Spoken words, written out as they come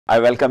I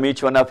welcome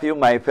each one of you,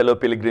 my fellow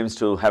pilgrims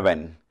to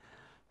heaven,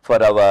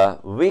 for our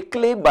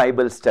weekly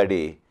Bible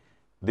study.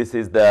 This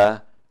is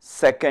the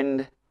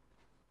second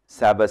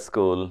Sabbath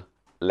School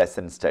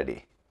lesson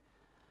study.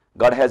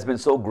 God has been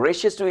so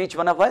gracious to each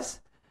one of us.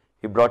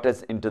 He brought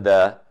us into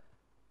the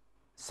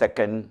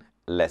second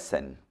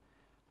lesson.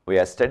 We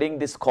are studying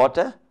this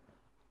quarter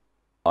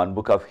on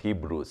book of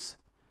Hebrews,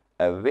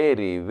 a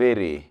very,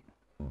 very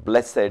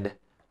blessed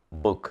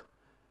book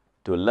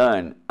to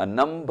learn a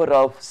number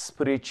of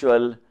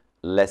spiritual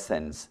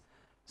lessons.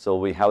 So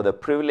we have the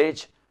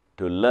privilege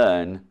to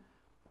learn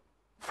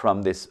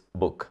from this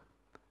book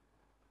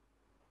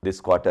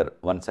this quarter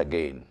once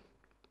again.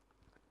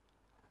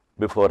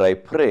 Before I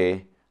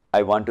pray,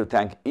 I want to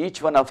thank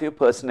each one of you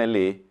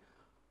personally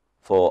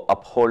for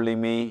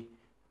upholding me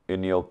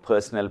in your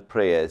personal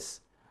prayers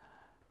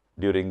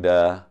during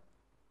the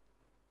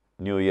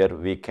New Year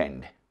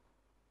weekend.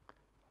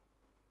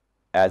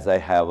 As I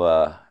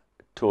have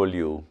told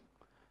you,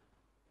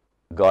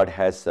 God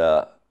has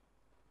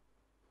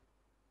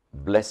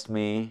blessed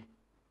me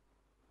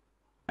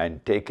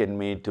and taken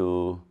me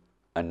to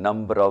a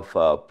number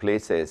of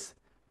places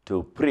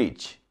to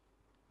preach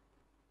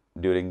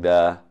during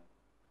the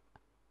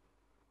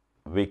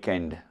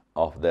weekend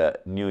of the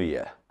New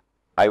Year.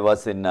 I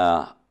was in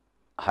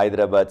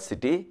Hyderabad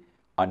city.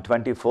 On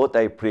 24th,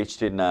 I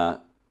preached in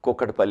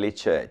Kokatpalli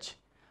church.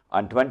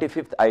 On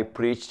 25th, I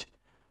preached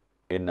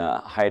in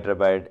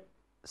Hyderabad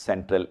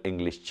Central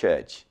English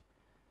Church.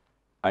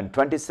 On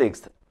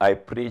 26th, I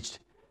preached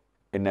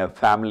in a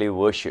family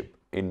worship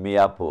in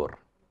Miyapur.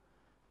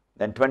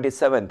 Then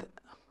 27th,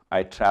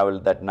 I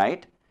traveled that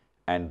night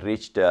and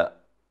reached Andhra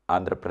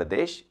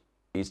Pradesh,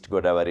 East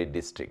Godavari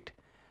district.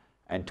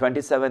 And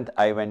 27th,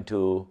 I went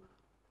to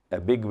a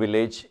big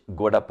village,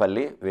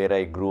 Godapalli, where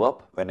I grew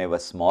up when I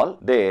was small.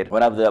 There,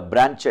 one of the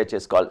branch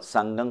churches called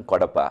Sangam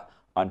Kodapa.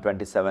 On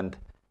 27th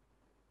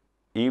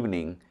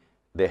evening,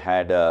 they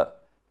had a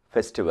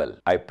festival.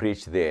 I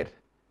preached there.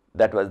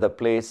 That was the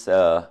place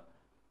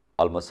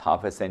almost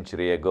half a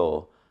century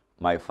ago.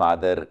 My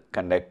father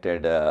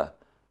conducted a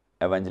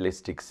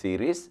evangelistic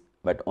series,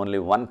 but only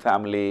one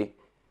family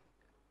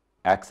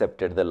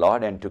accepted the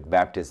Lord and took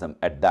baptism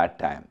at that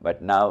time.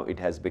 But now it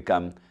has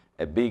become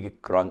a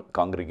big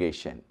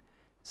congregation.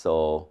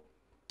 So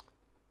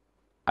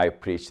I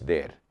preached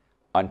there.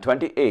 On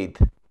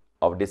 28th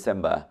of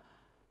December,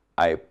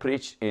 I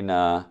preached in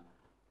a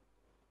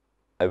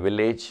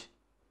village.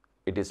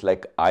 It is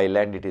like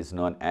island, it is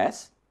known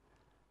as,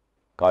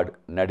 called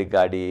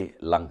Nadigadi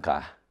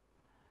Lanka.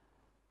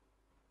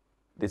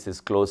 This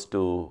is close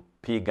to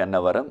P.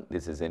 Gannavaram.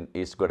 This is in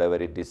East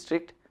Godavari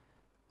district,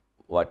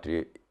 what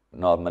we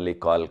normally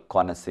call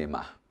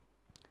Konasima.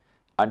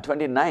 On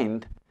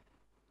 29th,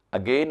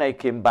 again I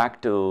came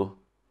back to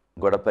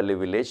Godapalli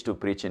village to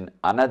preach in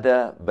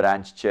another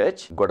branch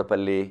church.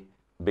 Godapalli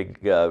big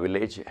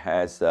village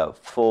has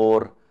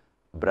 4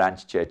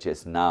 branch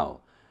churches now.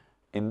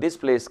 In this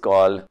place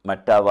called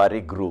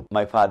Mattavari Group,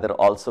 my father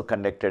also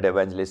conducted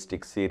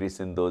evangelistic series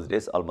in those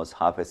days, almost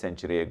half a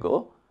century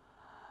ago.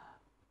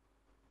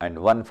 And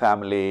one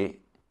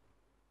family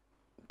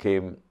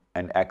came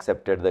and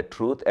accepted the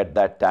truth at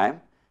that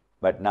time,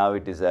 but now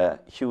it is a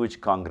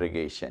huge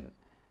congregation.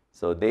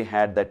 So they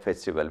had that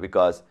festival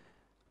because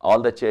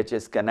all the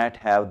churches cannot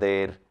have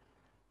their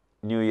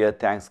New Year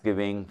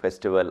Thanksgiving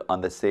festival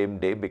on the same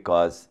day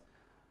because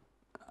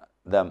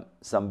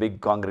some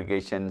big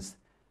congregations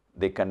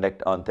they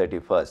conduct on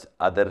 31st.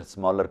 Other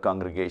smaller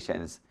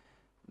congregations,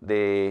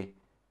 they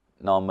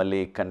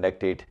normally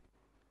conduct it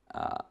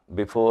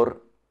before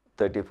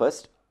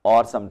 31st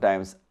or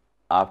sometimes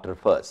after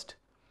 1st.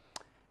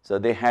 So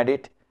they had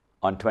it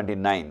on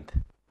 29th,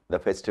 the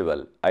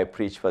festival. I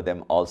preached for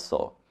them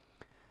also.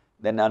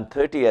 Then on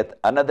 30th,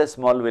 another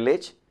small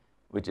village,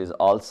 which is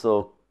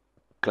also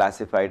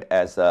classified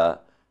as a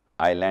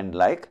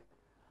island-like.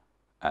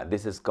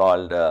 This is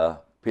called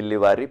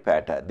Pillivari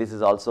Peta. This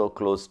is also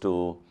close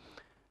to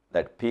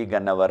that P.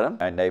 Gannavaram,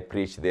 and I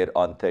preached there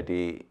on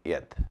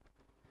 30th.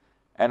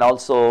 And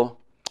also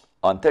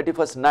on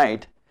 31st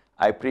night,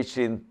 I preached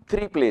in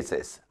 3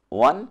 places.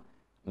 One,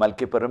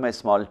 Malkipuram, a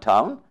small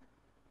town.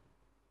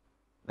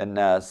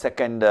 Then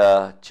second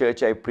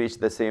church I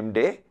preached the same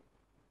day.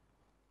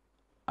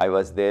 I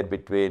was there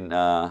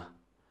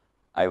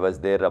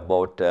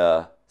about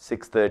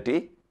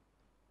 6:30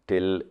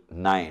 till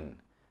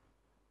 9.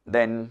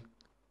 Then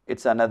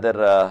it's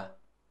another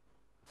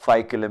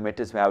 5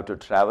 kilometers we have to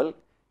travel,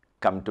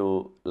 come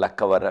to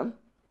Lakkavaram,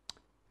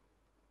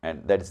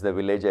 and that is the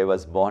village I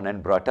was born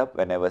and brought up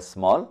when I was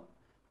small.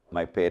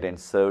 My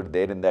parents served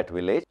there in that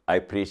village. I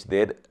preached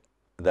there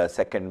the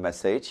second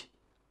message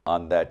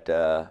on that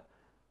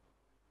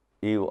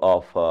eve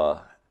of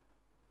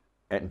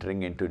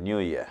entering into New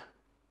Year.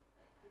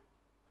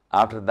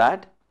 After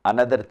that,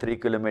 another 3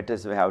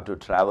 kilometers we have to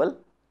travel,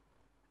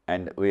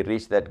 and we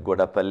reached that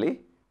Godapalli,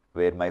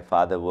 where my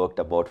father worked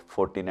about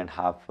 14 and a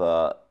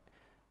half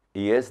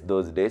years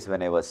those days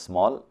when I was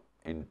small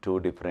in 2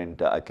 different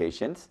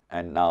occasions.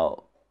 And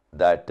now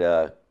that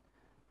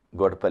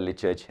Godpalli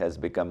Church has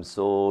become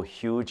so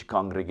huge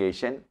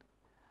congregation,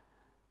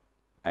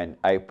 and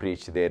I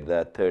preached there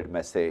the third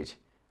message.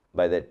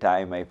 By the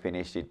time I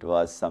finished, it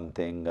was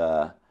something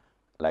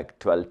like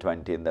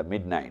 12:20 in the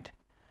midnight.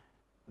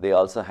 They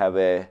also have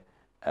a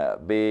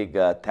big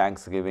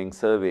Thanksgiving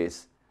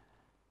service,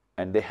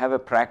 and they have a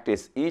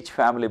practice. Each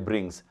family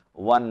brings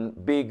one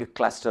big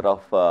cluster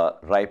of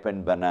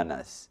ripened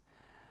bananas.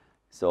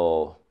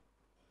 So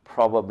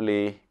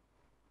probably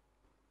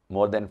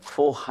more than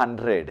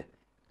 400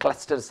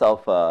 clusters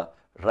of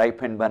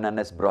ripened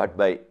bananas brought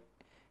by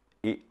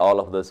all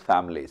of those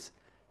families.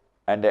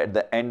 And at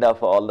the end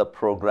of all the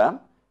program,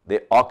 they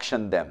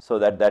auction them, so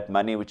that that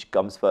money which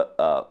comes by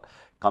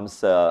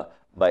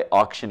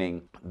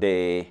auctioning,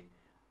 they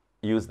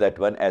use that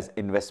one as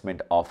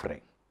investment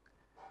offering.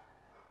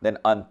 Then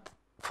on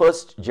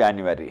 1st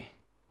January,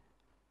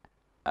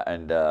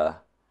 and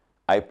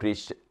I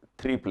preached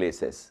 3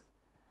 places.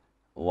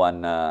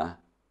 One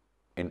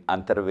in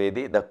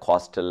Antarvedi, the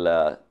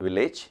coastal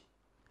village,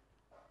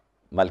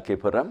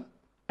 Malkipuram,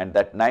 and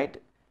that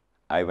night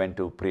I went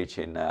to preach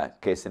in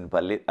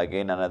Kesinpalli,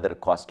 again another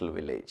coastal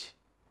village.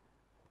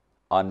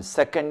 On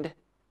 2nd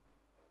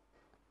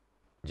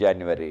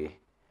January,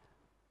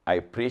 I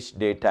preached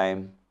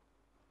daytime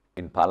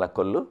in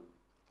Palakollu,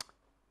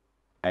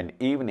 and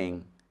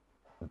evening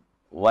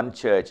one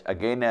church,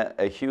 again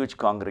a huge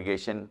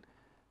congregation.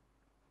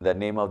 The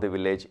name of the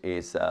village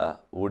is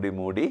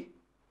Udimudi.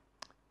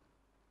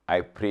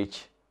 I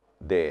preached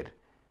there.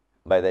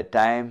 By the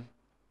time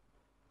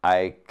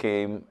I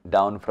came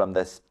down from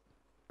the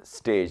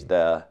stage,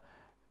 the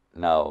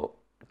now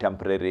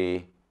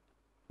temporary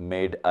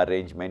made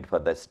arrangement for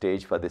the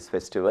stage for this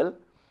festival,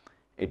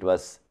 it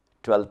was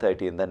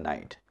 12:30 in the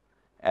night.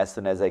 As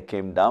soon as I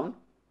came down,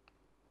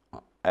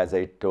 as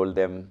I told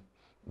them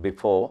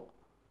before,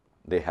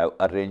 they have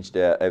arranged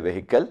a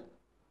vehicle,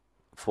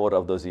 4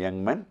 of those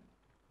young men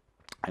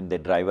and the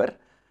driver,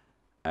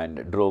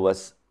 and drove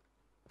us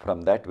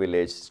from that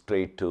village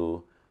straight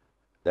to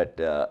that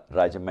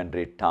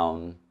Rajahmundry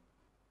town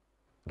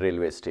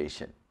railway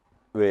station,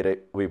 where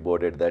we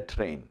boarded the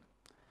train.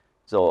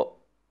 So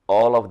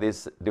all of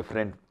these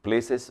different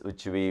places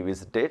which we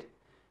visited,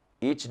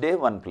 each day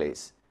one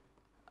place.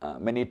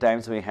 Many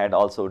times we had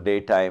also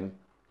daytime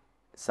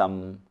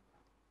some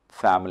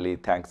family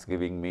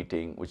Thanksgiving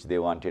meeting which they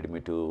wanted me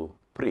to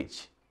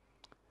preach.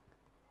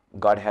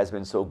 God has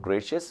been so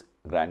gracious,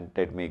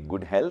 granted me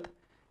good health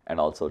and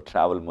also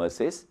travel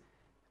mercies.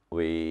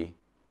 We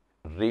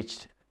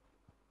reached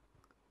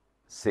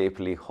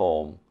safely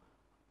home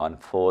on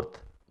 4th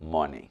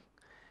morning.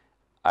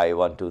 I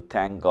want to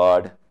thank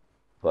God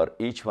for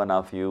each one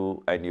of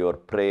you and your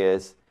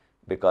prayers.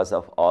 Because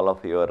of all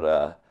of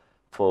your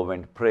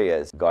fervent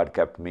prayers, God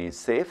kept me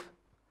safe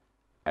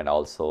and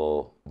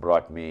also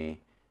brought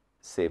me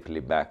safely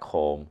back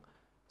home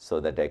so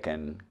that I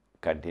can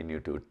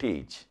continue to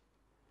teach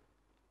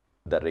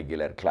the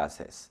regular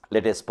classes.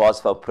 Let us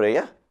pause for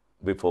prayer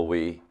before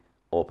we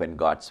open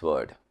God's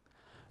word.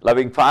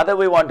 Loving Father,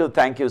 we want to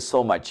thank you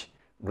so much,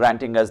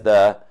 granting us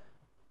the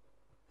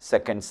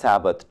second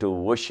Sabbath to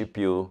worship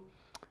you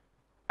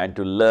and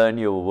to learn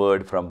your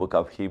word from book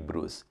of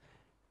Hebrews.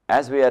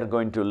 As we are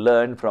going to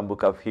learn from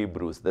book of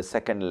Hebrews, the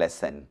second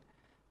lesson,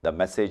 the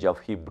message of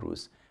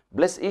Hebrews,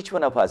 bless each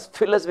one of us,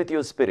 fill us with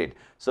your spirit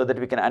so that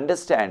we can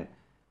understand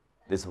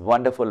this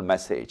wonderful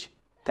message.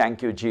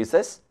 Thank you,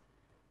 Jesus.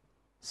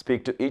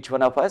 Speak to each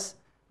one of us.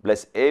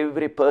 Bless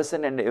every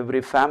person and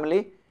every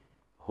family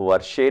who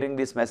are sharing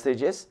these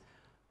messages,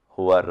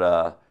 who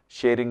are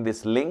sharing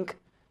this link,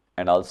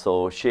 and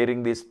also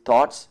sharing these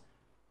thoughts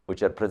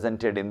which are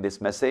presented in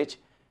this message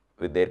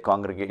with their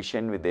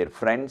congregation, with their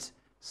friends,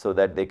 so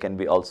that they can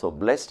be also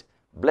blessed.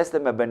 Bless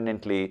them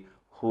abundantly,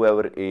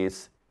 whoever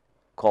is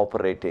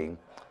cooperating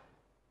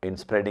in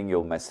spreading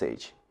your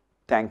message.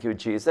 Thank you,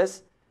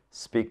 Jesus.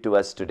 Speak to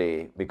us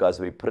today, because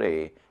we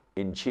pray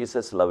in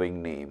Jesus'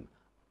 loving name.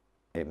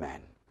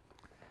 Amen.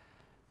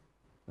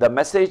 The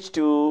message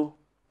to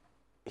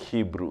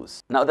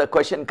Hebrews. Now the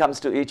question comes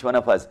to each one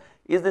of us,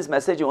 is this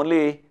message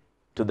only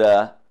to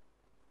the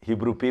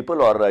Hebrew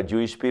people or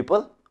Jewish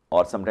people,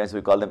 or sometimes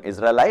we call them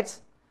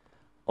Israelites?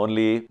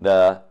 Only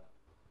the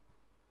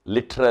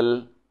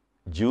literal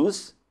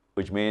Jews,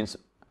 which means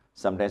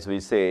sometimes we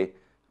say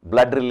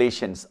blood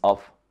relations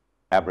of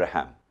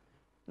Abraham.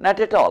 Not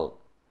at all.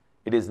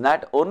 It is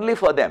not only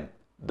for them,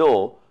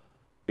 though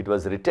it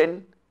was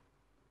written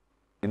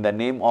in the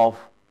name of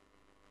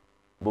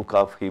book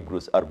of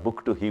Hebrews or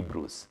book to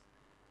Hebrews,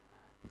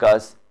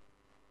 because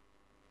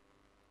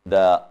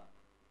the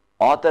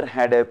author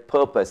had a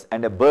purpose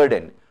and a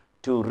burden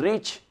to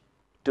reach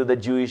to the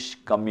Jewish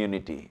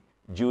community,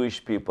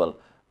 Jewish people,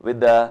 with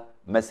the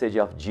message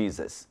of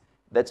Jesus.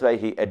 That's why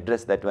he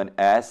addressed that one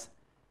as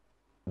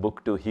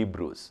book to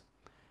Hebrews.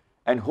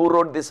 And who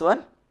wrote this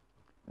one?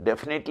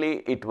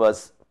 Definitely it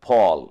was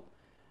Paul.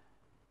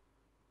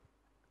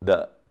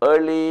 The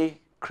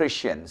early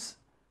Christians,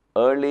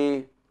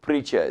 early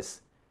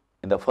preachers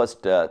in the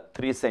first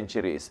 3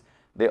 centuries,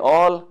 they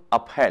all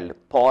upheld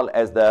Paul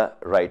as the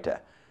writer.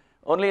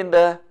 Only in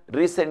the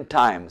recent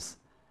times,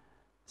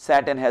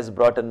 Satan has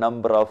brought a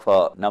number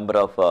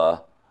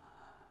of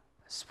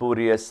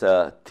spurious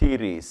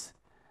theories,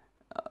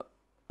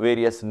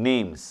 various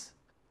names,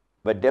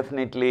 but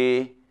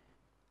definitely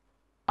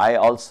I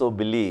also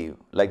believe,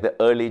 like the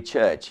early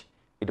church,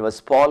 it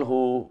was Paul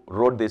who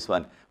wrote this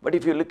one. But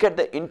if you look at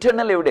the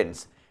internal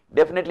evidence,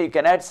 definitely you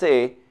cannot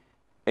say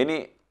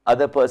any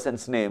other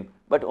person's name,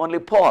 but only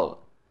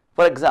Paul.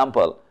 For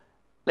example,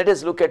 let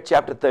us look at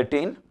chapter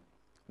 13.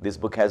 This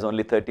book has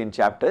only 13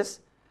 chapters,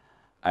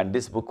 and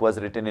this book was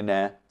written in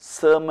a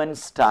sermon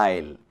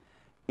style.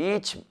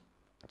 Each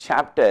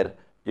chapter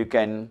you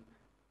can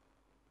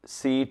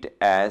see it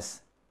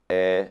as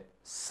a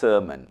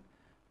sermon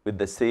with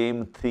the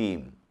same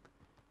theme.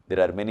 There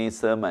are many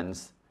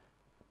sermons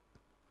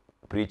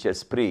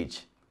preachers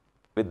preach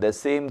with the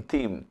same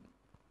theme.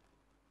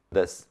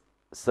 The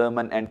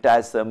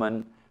entire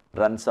sermon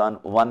runs on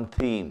one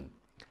theme.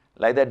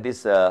 Like that,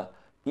 this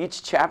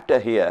each chapter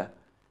here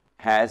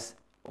has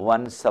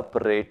one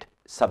separate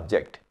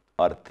subject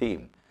or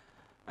theme.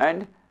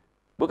 And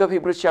book of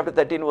Hebrews chapter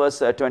 13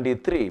 verse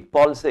 23,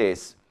 Paul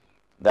says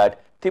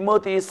that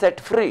Timothy is set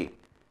free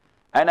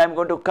and I am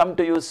going to come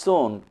to you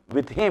soon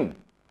with him,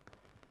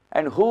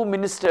 and who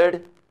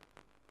ministered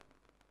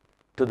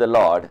to the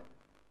Lord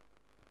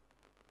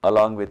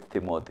along with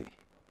Timothy.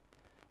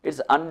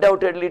 It's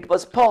undoubtedly it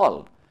was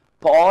Paul.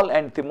 Paul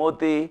and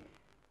Timothy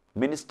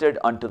ministered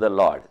unto the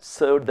Lord,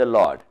 served the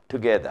Lord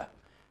together.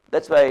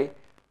 That's why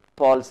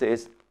Paul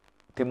says,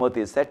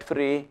 Timothy is set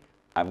free,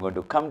 I'm going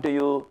to come to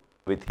you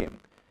with him.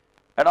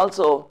 And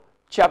also,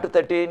 chapter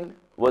 13,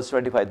 verse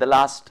 25, the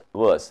last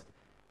verse,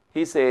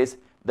 he says,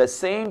 the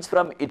saints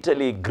from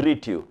Italy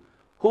greet you.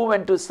 Who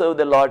went to serve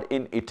the Lord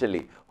in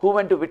Italy? Who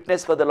went to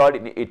witness for the Lord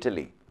in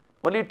Italy?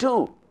 Only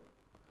two.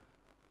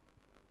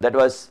 That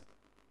was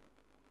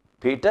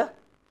Peter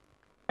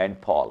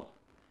and Paul.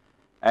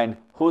 And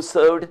who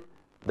served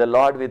the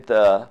Lord with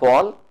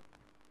Paul?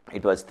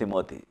 It was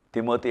Timothy.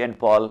 Timothy and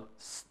Paul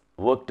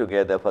worked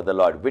together for the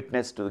Lord,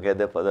 witnessed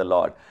together for the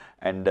Lord.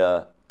 And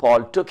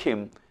Paul took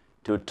him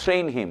to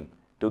train him,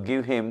 to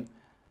give him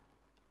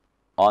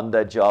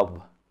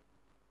on-the-job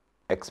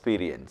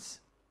experience.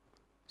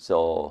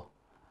 So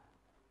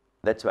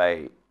that's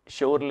why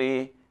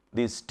surely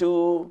these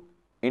two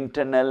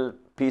internal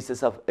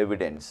pieces of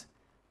evidence,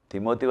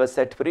 Timothy was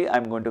set free, I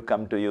am going to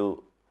come to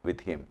you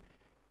with him.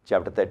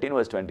 Chapter 13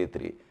 verse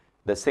 23,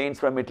 the saints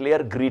from Italy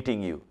are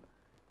greeting you.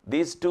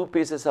 These two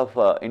pieces of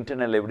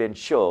internal evidence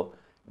show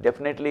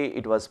definitely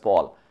it was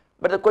Paul.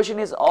 But the question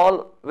is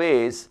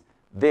always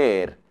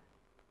there.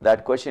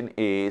 That question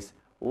is,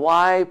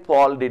 why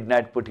Paul did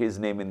not put his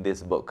name in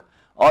this book?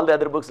 All the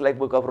other books like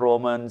book of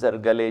Romans or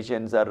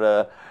Galatians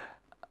or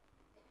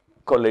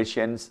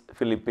Colossians,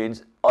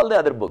 Philippians, all the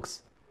other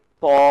books,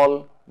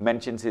 Paul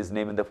mentions his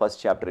name in the first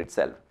chapter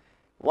itself.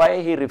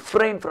 Why he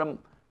refrained from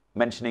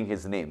mentioning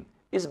his name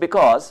is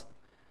because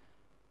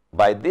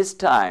by this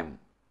time,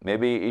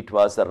 maybe it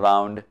was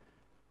around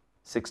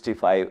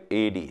 65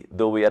 AD,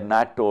 though we are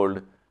not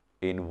told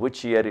in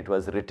which year it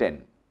was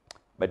written,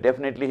 but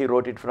definitely he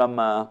wrote it from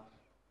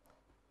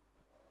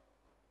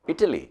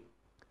Italy.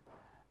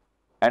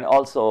 And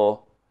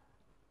also,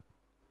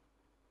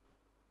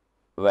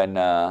 when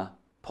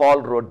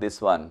Paul wrote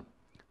this one,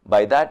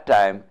 by that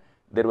time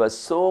there was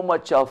so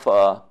much of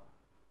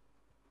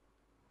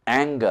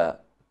anger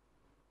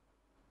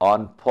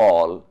on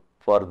Paul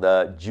for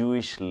the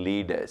Jewish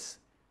leaders.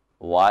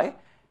 Why?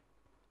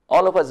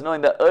 All of us know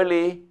in the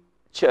early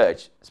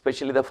church,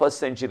 especially the first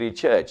century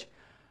church,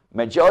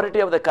 majority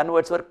of the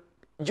converts were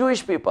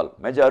Jewish people.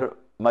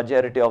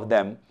 Majority of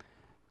them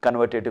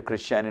converted to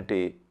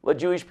Christianity were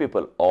Jewish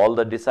people. All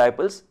the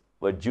disciples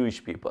were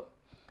Jewish people.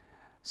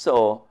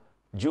 So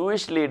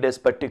Jewish leaders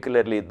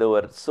particularly, they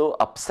were so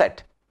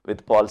upset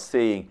with Paul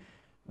saying,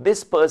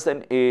 this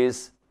person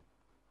is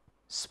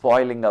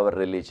spoiling our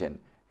religion.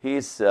 He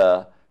is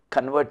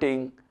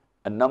converting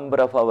a number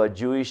of our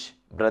Jewish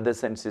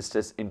brothers and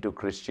sisters into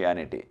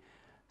Christianity.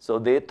 So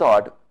they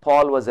thought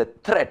Paul was a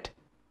threat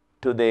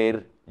to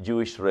their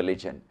Jewish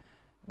religion.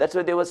 That's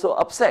why they were so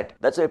upset.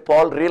 That's why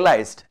Paul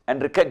realized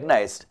and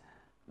recognized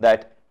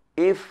that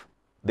if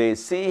they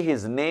see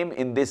his name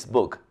in this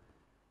book,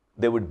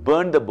 they would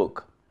burn the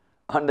book.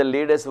 And the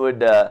leaders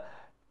would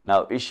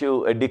now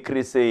issue a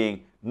decree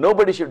saying,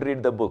 nobody should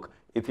read the book.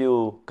 If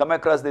you come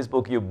across this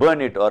book, you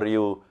burn it or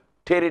you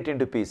tear it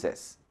into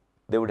pieces.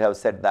 They would have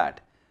said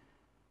that.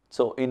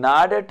 So in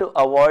order to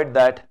avoid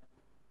that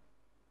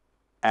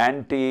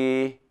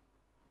anti-Paul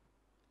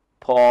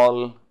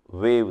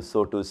wave,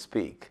 so to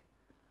speak,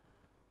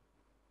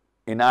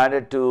 in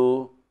order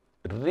to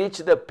reach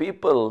the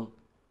people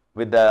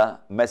with the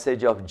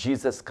message of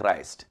Jesus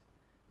Christ,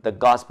 the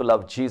gospel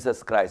of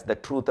Jesus Christ, the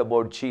truth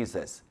about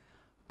Jesus,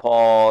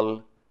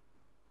 Paul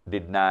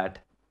did not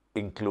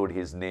include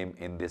his name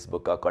in this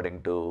book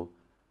according to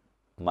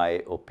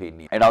my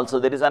opinion. And also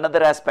there is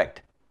another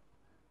aspect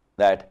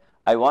that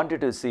I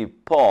wanted to see.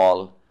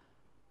 Paul,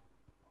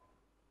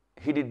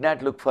 he did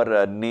not look for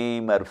a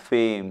name or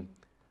fame,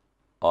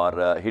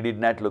 or he did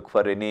not look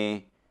for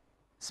any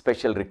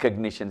special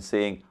recognition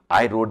saying,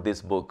 I wrote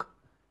this book.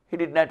 He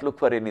did not look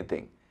for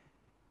anything.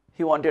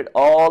 He wanted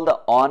all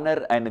the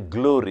honor and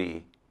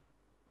glory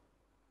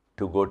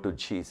to go to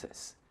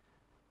Jesus.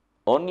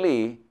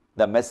 Only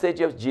the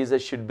message of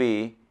Jesus should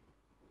be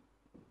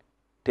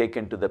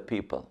taken to the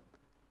people.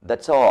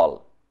 That's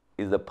all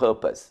is the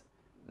purpose.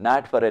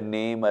 Not for a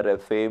name or a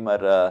fame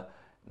or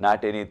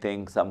not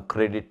anything, some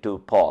credit to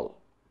Paul.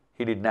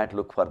 He did not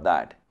look for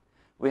that.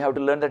 We have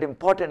to learn that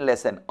important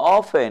lesson.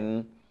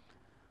 Often,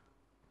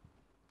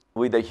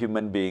 we the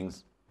human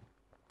beings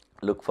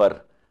look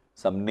for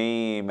some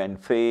name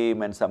and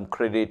fame and some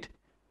credit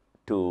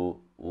to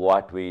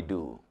what we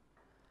do.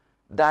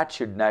 That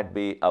should not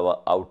be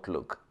our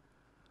outlook.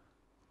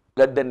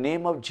 Let the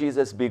name of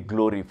Jesus be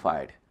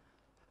glorified.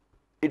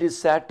 It is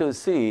sad to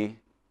see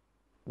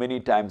many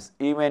times,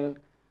 even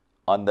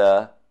on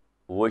the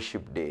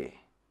worship day,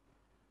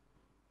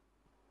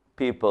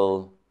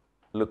 people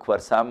look for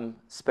some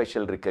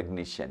special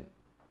recognition,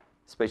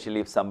 especially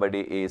if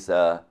somebody is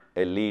a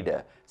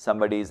leader,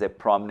 somebody is a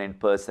prominent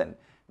person.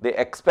 They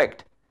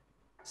expect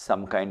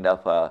some kind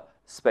of a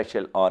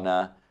special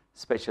honor,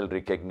 special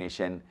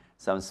recognition,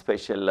 some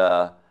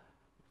special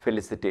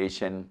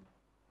felicitation,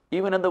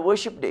 even on the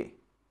worship day.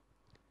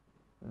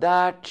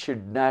 That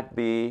should not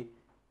be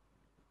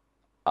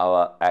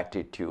our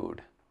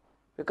attitude,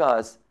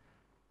 because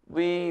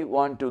we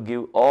want to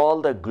give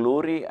all the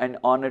glory and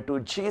honor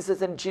to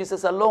Jesus and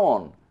Jesus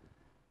alone.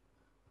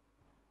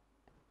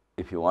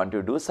 If you want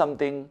to do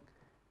something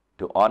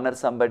to honor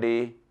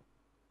somebody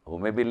who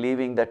may be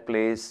leaving that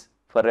place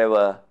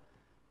forever,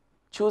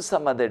 choose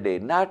some other day,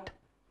 not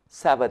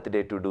Sabbath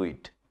day to do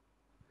it.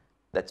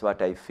 That's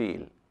what I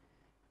feel.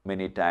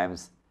 Many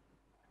times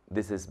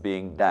this is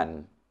being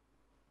done,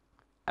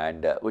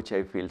 and which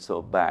I feel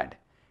so bad.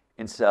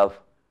 Instead of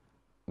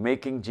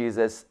making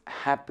Jesus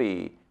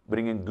happy,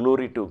 bringing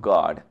glory to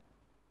God,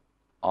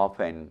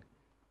 often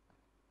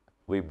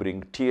we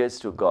bring tears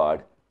to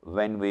God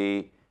when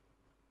we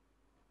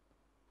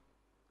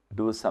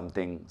do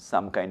something,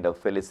 some kind of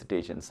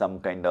felicitation, some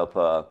kind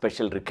of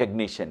special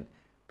recognition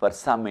for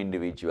some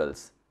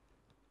individuals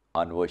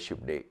on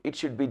worship day. It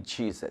should be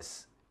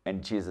Jesus,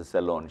 and Jesus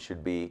alone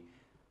should be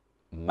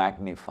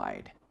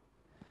magnified.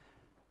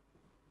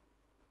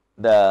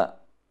 The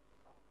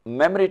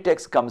memory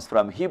text comes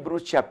from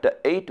Hebrews chapter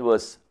 8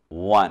 verse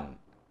 1.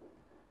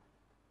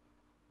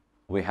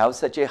 We have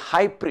such a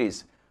high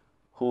priest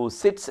who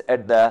sits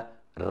at the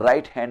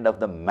right hand of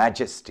the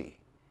Majesty.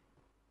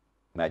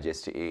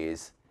 Majesty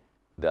is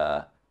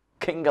the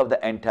king of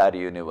the entire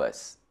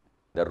universe,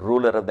 the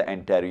ruler of the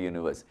entire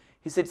universe.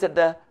 He sits at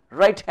the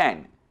right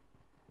hand.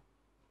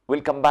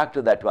 We'll come back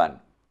to that one.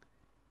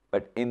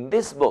 But in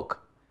this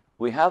book,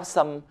 we have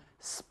some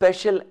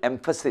special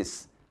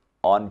emphasis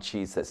on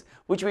Jesus,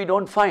 which we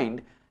don't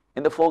find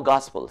in the four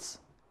Gospels,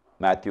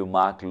 Matthew,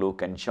 Mark,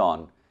 Luke, and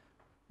John.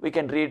 We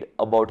can read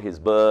about his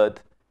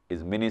birth,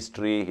 his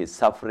ministry, his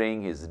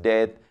suffering, his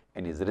death,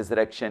 and his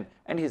resurrection,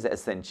 and his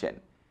ascension.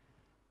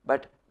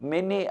 But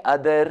many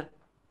other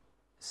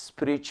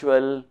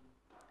spiritual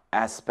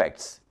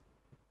aspects,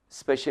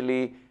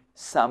 especially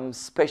some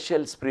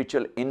special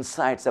spiritual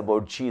insights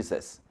about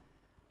Jesus,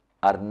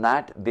 are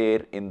not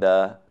there in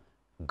the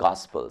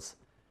Gospels.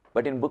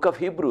 But in book of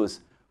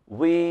Hebrews,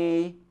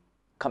 we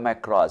come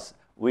across,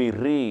 we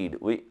read,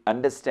 we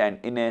understand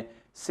in a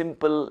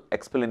simple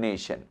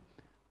explanation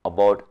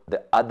about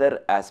the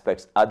other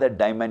aspects, other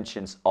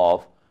dimensions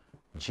of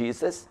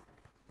Jesus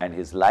and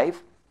his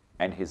life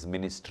and his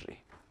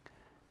ministry.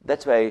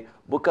 That's why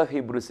book of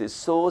Hebrews is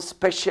so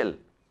special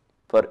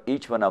for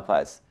each one of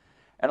us.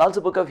 And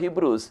also book of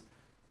Hebrews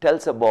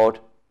tells about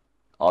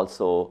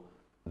also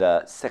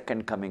the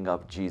second coming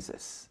of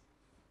Jesus.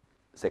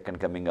 Second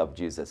coming of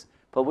Jesus,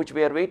 for which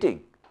we are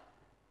waiting.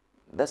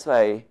 That's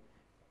why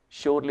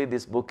surely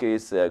this book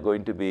is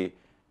going to be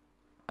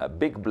a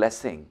big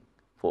blessing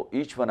for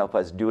each one of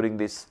us during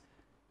this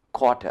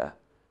quarter,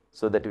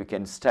 so that we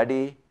can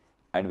study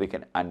and we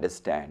can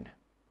understand.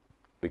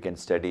 We can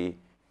study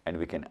and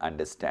we can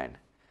understand.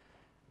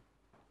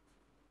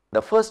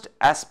 The first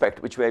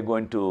aspect which we are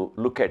going to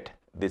look at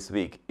this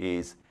week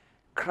is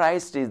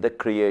Christ is the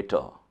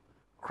creator.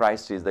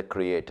 Christ is the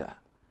creator.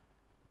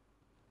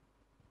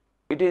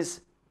 It is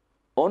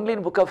only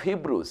in book of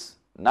Hebrews,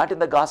 not in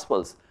the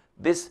Gospels,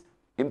 this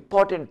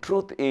important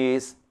truth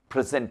is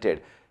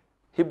presented.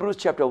 Hebrews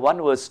chapter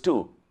 1 verse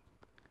 2.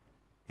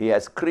 He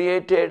has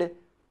created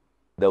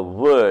the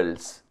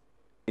worlds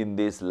in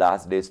these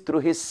last days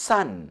through his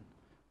Son.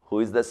 Who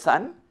is the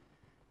Son?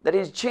 That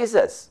is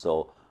Jesus.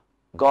 So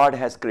God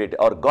has created,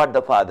 or God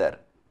the Father,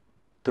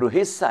 through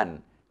his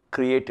Son,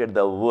 created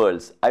the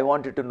worlds. I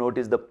want you to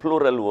notice the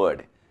plural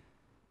word.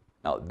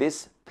 Now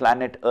this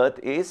planet Earth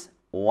is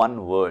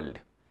one world.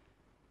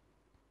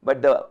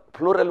 But the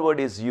plural word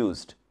is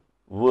used,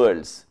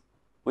 worlds,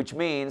 which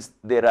means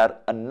there are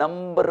a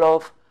number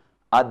of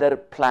other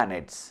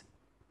planets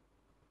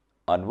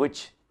on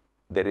which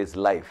there is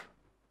life.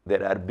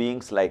 There are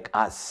beings like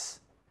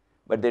us,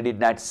 but they did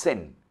not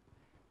sin.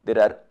 There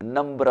are a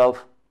number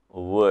of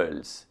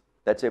worlds.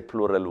 That's a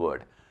plural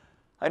word.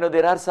 I know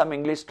there are some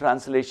English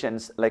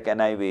translations like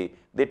NIV,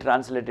 they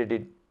translated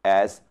it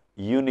as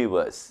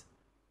universe.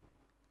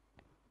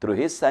 Through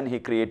his son he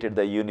created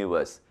the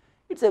universe.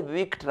 It's a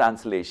weak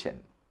translation.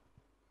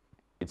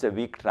 It's a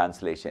weak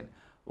translation.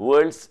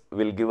 Words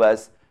will give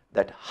us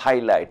that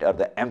highlight or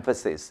the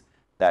emphasis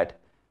that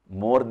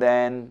more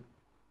than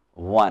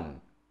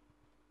one.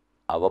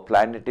 Our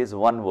planet is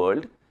one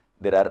world.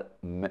 There are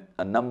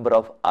a number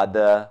of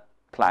other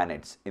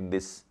planets in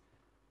this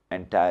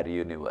entire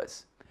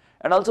universe.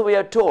 And also we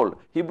are told,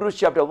 Hebrews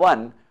chapter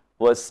 1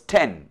 verse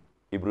 10,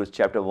 Hebrews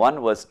chapter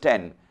 1 verse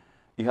 10,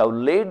 you have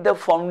laid the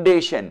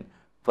foundation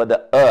for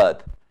the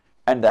earth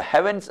and the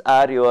heavens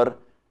are your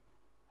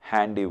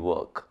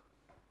handiwork.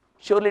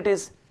 Surely it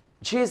is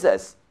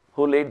Jesus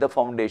who laid the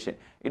foundation.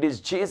 It is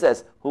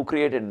Jesus who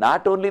created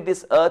not only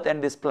this earth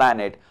and this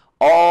planet,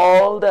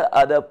 all the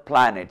other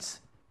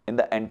planets in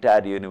the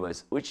entire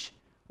universe, which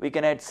we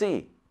cannot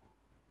see,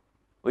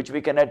 which we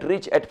cannot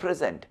reach at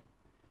present,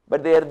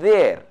 but they are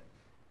there.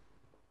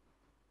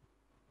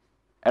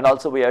 And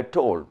also we are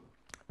told,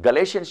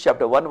 Galatians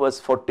chapter 1 verse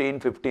 14,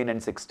 15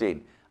 and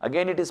 16.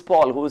 Again it is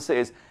Paul who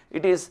says,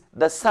 it is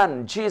the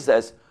Son,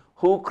 Jesus,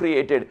 who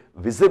created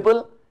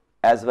visible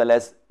as well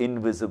as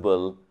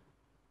invisible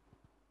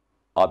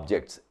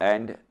objects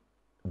and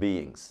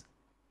beings.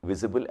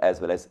 Visible as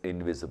well as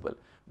invisible.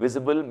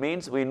 Visible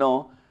means we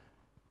know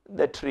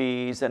the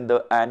trees and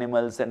the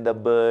animals and the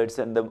birds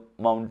and the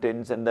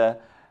mountains and the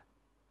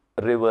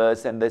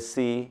rivers and the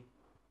sea.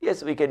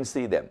 Yes, we can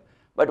see them.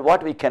 But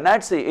what we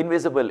cannot see,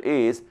 invisible,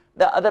 is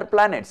the other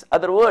planets,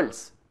 other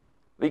worlds.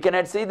 We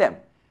cannot see them.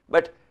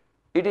 But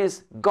it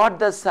is God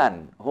the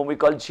Son, whom we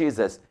call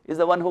Jesus, is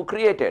the one who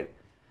created.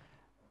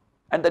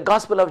 And the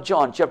Gospel of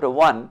John chapter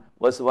 1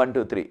 verse 1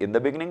 to 3. In the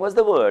beginning was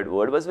the Word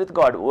was with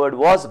God, Word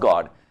was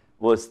God.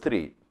 Verse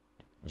 3,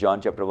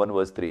 John chapter 1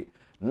 verse 3.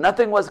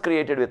 Nothing was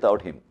created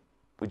without him,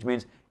 which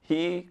means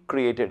he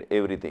created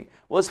everything.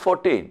 Verse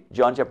 14,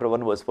 John chapter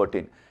 1 verse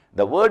 14.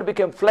 The Word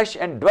became flesh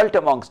and dwelt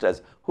amongst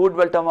us. Who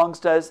dwelt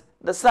amongst us?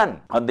 The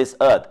Son on this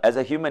earth as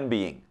a human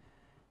being.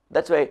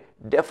 That's why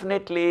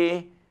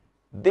definitely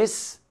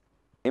this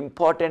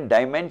important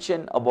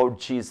dimension about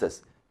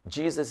Jesus,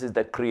 Jesus is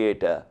the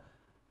creator,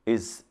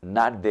 is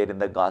not there in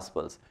the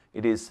Gospels.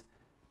 It is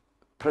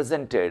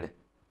presented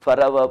for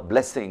our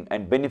blessing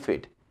and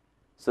benefit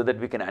so that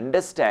we can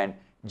understand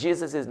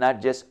Jesus is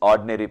not just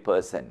ordinary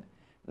person,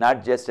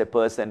 not just a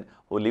person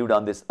who lived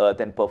on this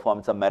earth and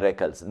performed some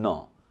miracles.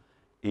 No,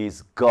 he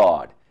is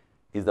God.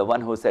 He is the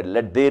one who said,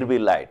 let there be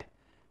light.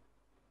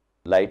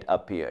 Light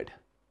appeared.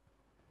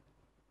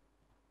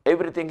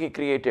 Everything he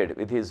created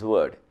with his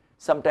word.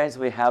 Sometimes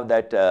we have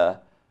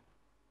that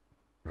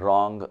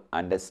wrong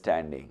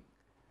understanding,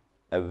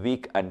 a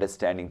weak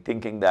understanding,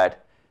 thinking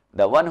that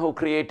the one who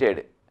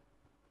created,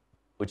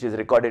 which is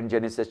recorded in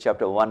Genesis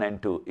chapter 1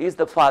 and 2, is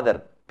the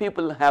Father.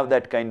 People have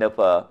that kind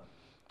of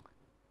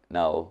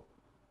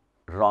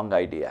wrong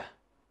idea.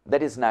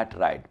 That is not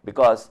right,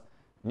 because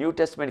New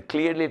Testament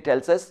clearly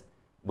tells us,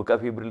 book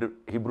of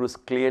Hebrews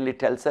clearly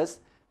tells us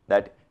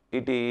that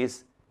it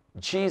is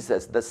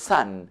Jesus, the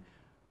Son,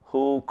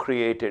 who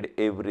created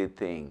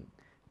everything.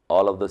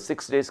 All of the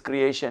 6 days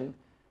creation,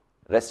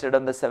 rested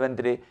on the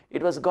 7th day,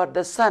 it was God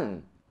the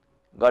Son.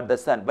 God the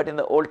Son. But in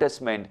the Old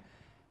Testament,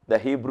 the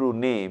Hebrew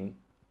name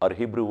or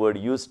Hebrew word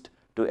used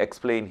to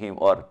explain him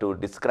or to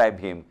describe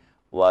him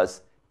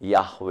was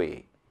Yahweh,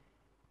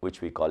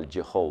 which we call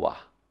Jehovah.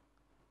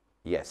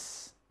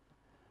 Yes.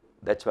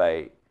 That's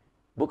why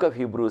book of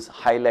Hebrews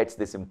highlights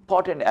this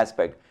important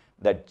aspect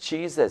that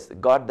Jesus,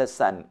 God the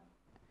Son,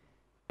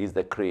 is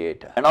the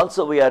creator. And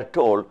also we are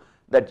told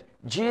that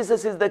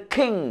Jesus is the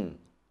King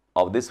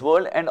of this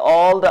world and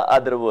all the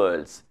other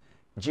worlds.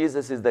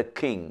 Jesus is the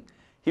King.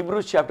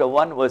 Hebrews chapter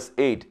 1 verse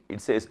 8,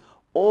 it says,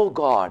 O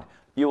God,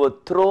 your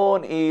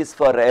throne is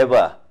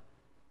forever.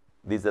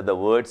 These are the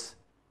words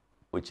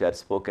which are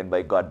spoken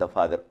by God the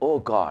Father. O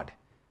God.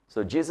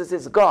 So Jesus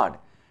is God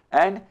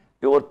and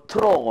your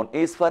throne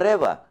is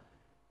forever.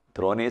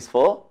 Throne is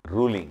for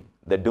ruling,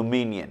 the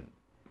dominion.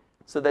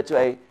 So that's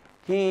why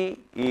he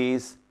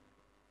is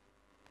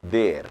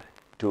there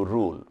to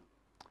rule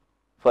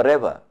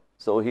forever.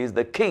 So he is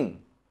the King.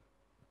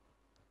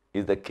 He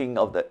is the King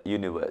of the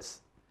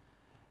universe.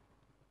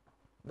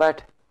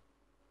 But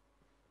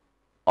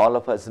all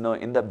of us know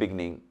in the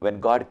beginning,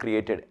 when God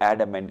created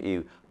Adam and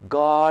Eve,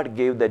 God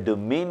gave the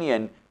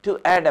dominion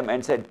to Adam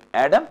and said,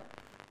 Adam,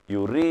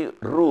 you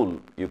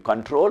rule, you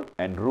control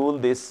and rule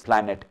this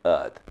planet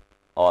Earth.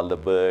 All the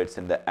birds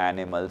and the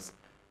animals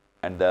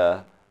and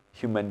the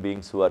human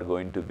beings who are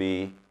going to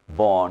be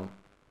born,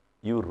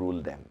 you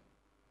rule them.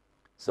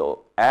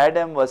 So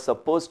Adam was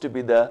supposed to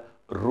be the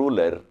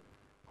ruler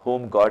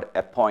whom God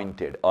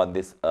appointed on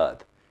this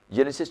earth.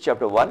 Genesis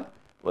chapter 1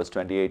 verse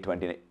 28,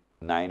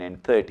 29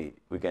 and 30.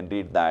 We can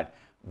read that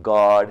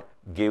God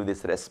gave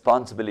this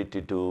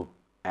responsibility to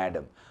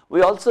Adam.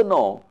 We also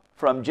know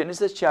from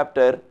Genesis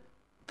chapter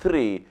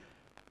 3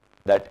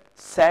 that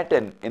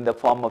Satan in the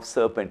form of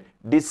serpent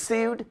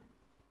deceived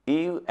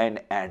Eve and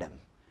Adam.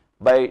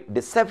 By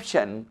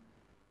deception,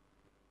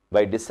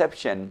 by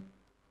deception,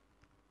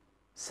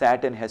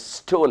 Satan has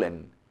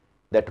stolen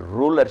that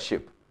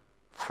rulership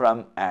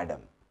from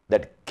Adam,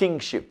 that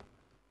kingship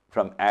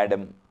from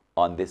Adam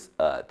on this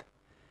earth.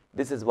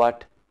 This is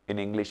what in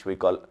English we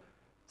call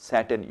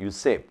Satan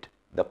usurped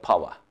the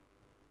power.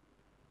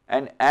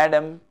 And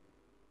Adam,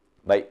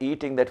 by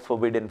eating that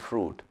forbidden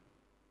fruit,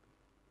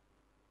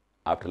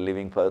 after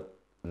living for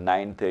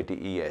 930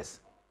 years,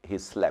 he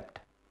slept,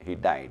 he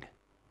died.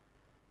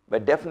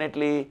 But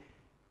definitely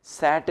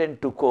Satan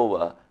took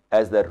over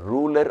as the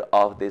ruler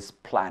of this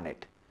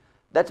planet.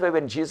 That's why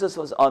when Jesus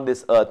was on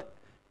this earth,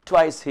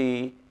 twice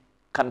he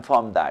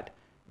confirmed that.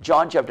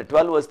 John chapter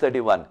 12 verse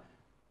 31,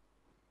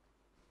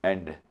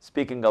 and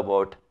speaking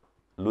about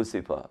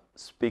Lucifer,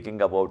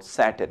 speaking about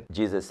Satan,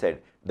 Jesus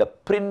said, the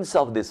prince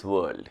of this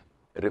world,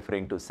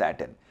 referring to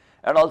Satan.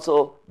 And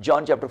also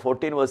John chapter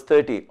 14 verse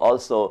 30,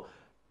 also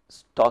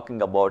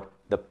talking about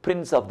the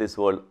prince of this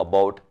world,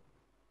 about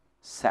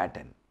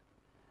Satan.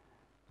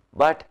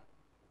 But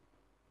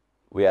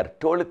we are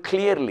told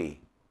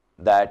clearly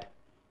that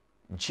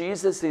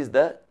Jesus is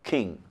the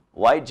king.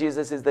 Why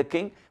Jesus is the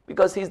king?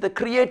 Because he is the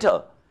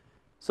creator.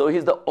 So he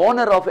is the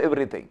owner of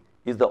everything.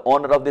 He is the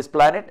owner of this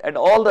planet and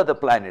all the other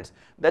planets.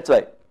 That's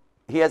why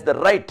he has the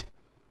right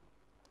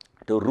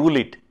to rule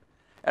it.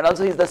 And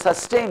also he is the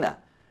sustainer.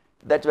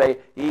 That's why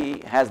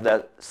he has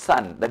the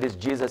son, that is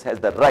Jesus has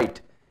the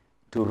right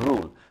to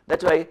rule.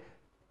 That's why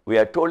we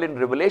are told in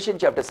Revelation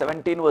chapter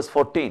 17 verse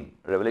 14,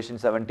 Revelation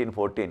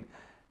 17:14,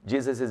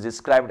 Jesus is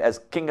described as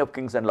King of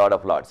Kings and Lord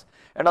of Lords.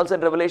 And also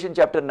in Revelation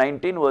chapter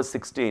 19 verse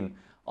 16,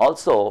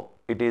 also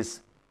it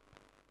is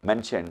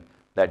mentioned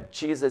that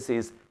Jesus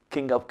is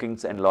King of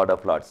Kings and Lord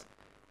of Lords.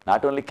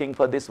 Not only king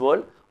for this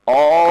world,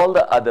 all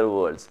the other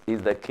worlds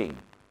is the king.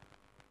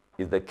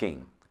 Is the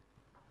king.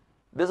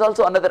 There's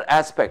also another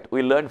aspect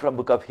we learned from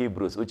book of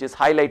Hebrews, which is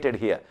highlighted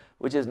here,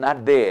 which is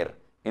not there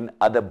in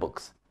other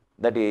books.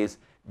 That is,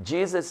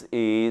 Jesus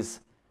is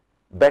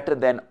better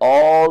than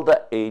all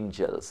the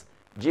angels.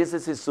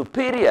 Jesus is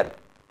superior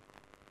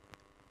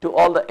to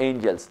all the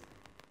angels.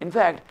 In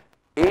fact,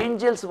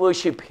 angels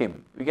worship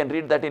him. We can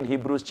read that in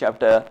Hebrews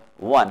chapter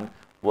 1,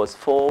 verse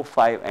 4,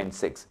 5 and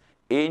 6.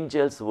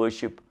 Angels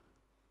worship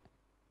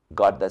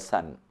God the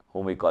Son,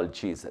 whom we call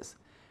Jesus.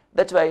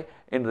 That's why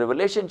in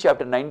Revelation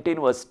chapter 19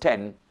 verse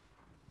 10,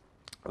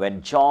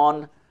 when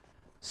John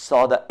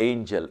saw the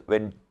angel,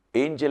 when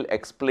angel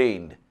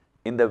explained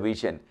in the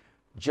vision,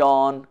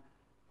 John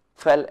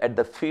fell at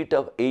the feet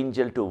of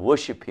angel to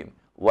worship him.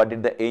 What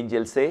did the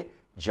angel say?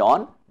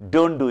 John,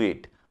 don't do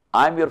it.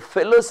 I'm your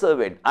fellow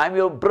servant. I'm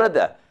your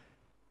brother.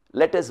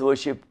 Let us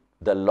worship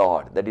the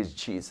Lord, that is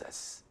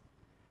Jesus.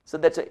 So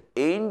that's why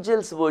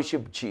angels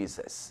worship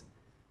Jesus.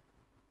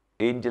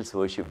 Angels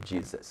worship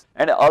Jesus.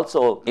 And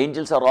also,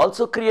 angels are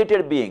also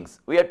created beings.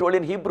 We are told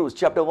in Hebrews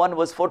chapter 1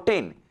 verse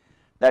 14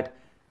 that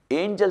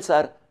angels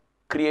are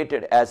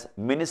created as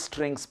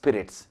ministering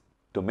spirits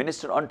to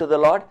minister unto the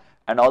Lord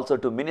and also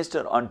to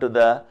minister unto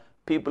the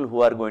people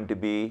who are going to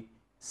be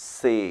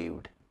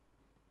saved,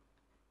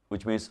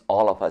 which means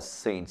all of us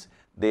saints.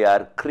 They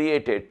are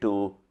created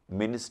to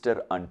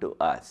minister unto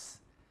us.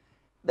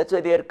 That's why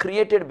they are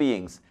created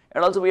beings.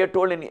 And also we are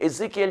told in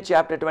Ezekiel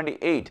chapter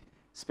 28,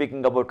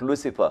 speaking about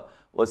Lucifer,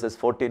 verses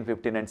 14,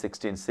 15 and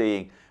 16,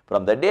 saying,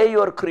 from the day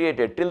you are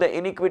created till the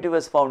iniquity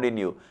was found in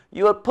you,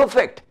 you are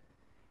perfect.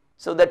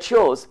 So that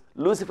shows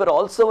Lucifer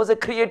also was a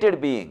created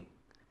being.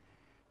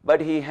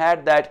 But he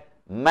had that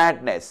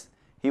madness.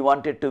 He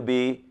wanted to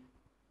be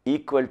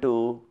equal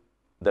to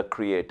the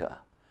Creator.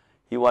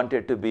 He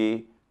wanted to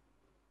be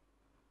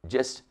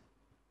just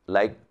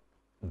like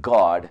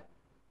God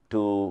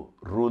to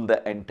rule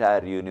the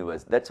entire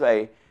universe. That's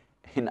why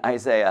in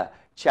Isaiah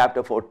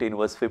chapter 14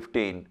 verse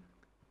 15,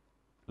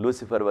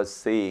 Lucifer was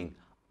saying,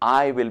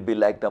 I will be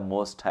like the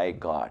Most High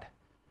God.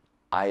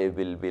 I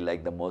will be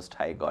like the Most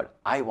High God.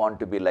 I want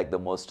to be like the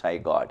Most High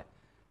God.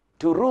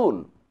 To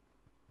rule,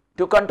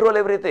 to control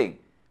everything,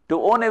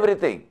 to own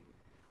everything.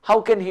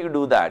 How can he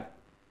do that?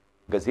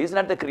 Because he is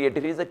not the creator,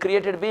 he is a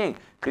created being.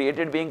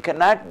 Created being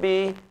cannot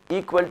be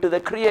equal to the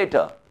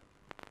Creator.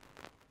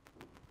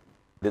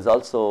 There is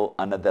also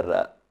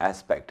another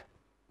aspect,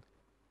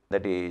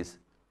 that is,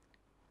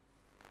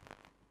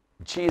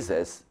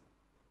 Jesus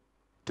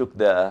took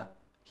the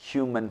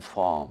human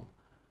form.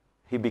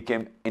 He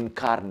became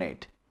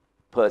incarnate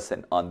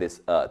person on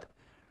this earth.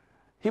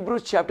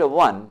 Hebrews chapter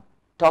 1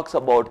 talks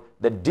about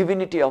the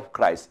divinity of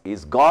Christ. He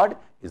is God,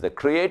 he is the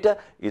Creator,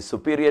 he is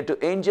superior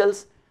to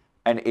angels,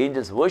 and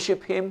angels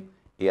worship him.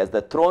 He has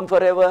the throne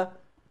forever.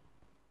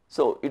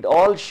 So it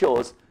all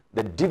shows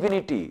the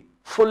divinity,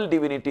 full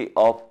divinity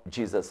of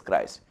Jesus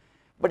Christ.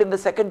 But in the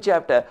second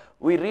chapter,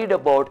 we read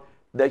about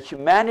the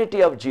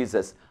humanity of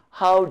Jesus,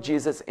 how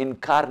Jesus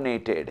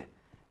incarnated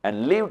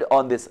and lived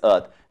on this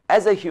earth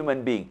as a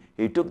human being.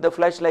 He took the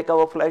flesh like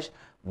our flesh,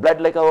 blood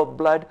like our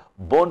blood,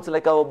 bones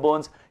like our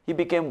bones. He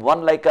became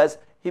one like us.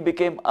 He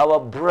became our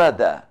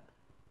brother,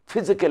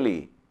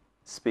 physically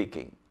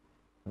speaking.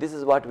 This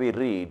is what we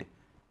read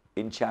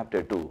in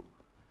chapter 2.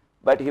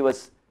 But he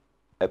was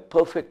a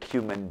perfect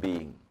human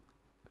being,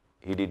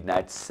 He did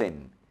not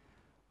sin.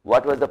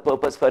 What was the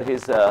purpose for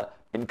his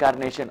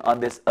incarnation on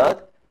this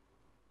earth?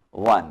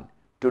 One,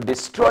 to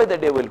destroy the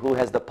devil who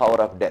has the power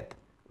of death.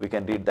 We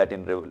can read that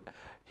in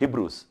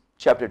Hebrews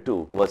chapter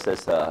 2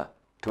 verses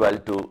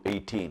 12 to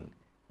 18.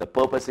 The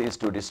purpose is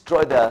to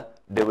destroy the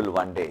devil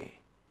one day,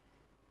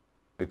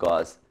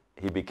 because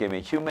he became a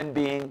human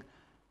being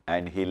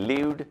and he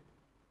lived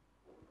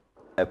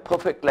a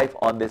perfect life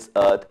on this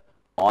earth,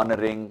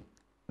 honoring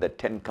the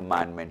 10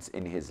 commandments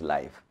in his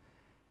life,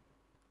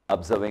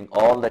 observing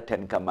all the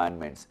 10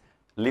 commandments,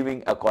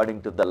 living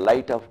according to the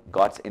light of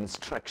God's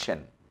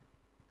instruction,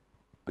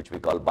 which we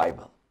call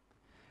Bible.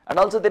 And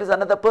also there is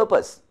another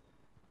purpose.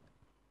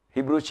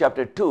 Hebrews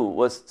chapter 2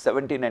 verse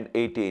 17 and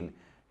 18.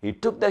 He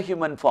took the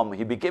human form,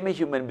 he became a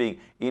human being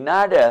in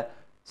order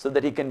so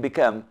that he can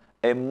become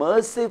a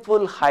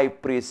merciful high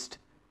priest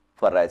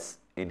for us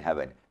in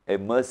heaven. A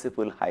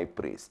merciful high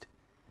priest.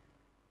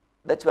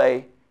 That's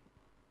why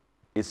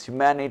his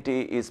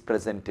humanity is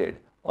presented,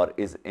 or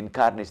is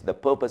incarnation, the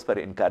purpose for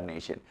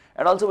incarnation.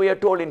 And also we are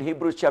told in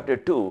Hebrews chapter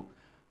 2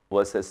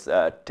 verses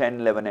 10,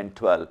 11 and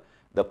 12,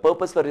 the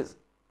purpose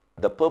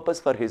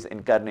for his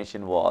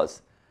incarnation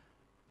was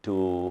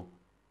to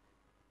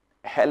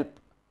help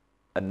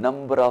a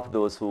number of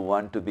those who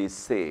want to be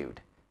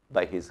saved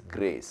by his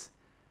grace.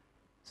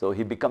 So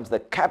he becomes the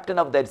captain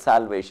of that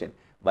salvation.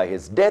 By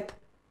his death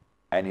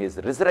and his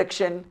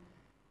resurrection,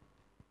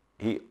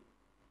 he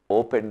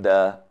opened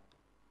the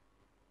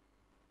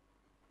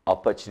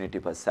opportunity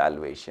for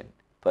salvation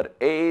for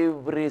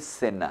every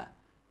sinner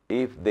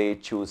if they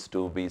choose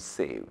to be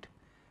saved.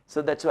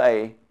 So that's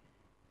why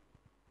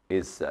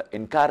his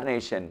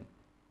incarnation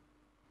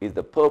is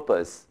the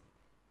purpose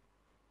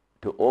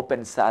to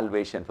open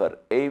salvation for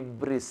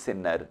every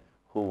sinner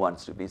who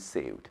wants to be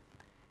saved.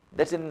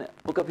 That's in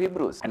book of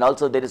Hebrews. And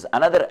also there is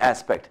another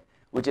aspect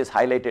which is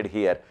highlighted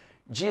here.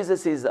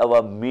 Jesus is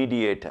our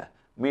mediator,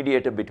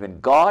 mediator between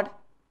God,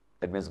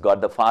 that means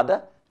God the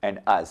Father, and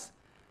us.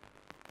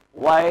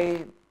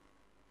 Why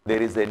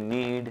there is a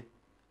need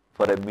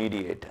for a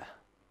mediator?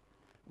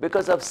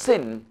 Because of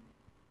sin,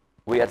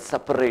 we are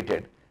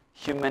separated.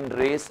 Human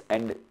race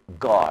and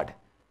God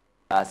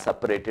are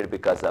separated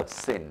because of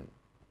sin.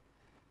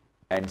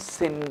 And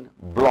sin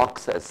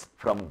blocks us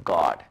from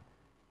God.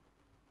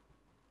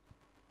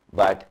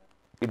 But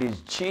it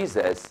is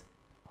Jesus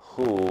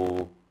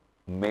who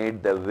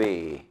made the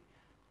way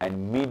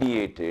and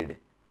mediated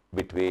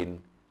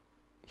between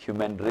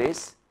human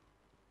race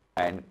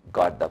and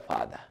God the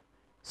Father.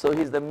 So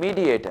he is the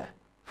mediator.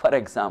 For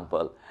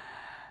example,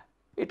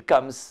 it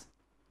comes,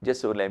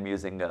 just only I am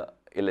using an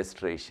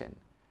illustration,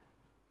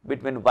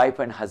 between wife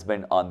and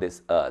husband on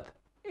this earth.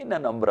 In a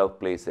number of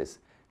places,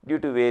 due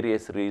to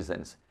various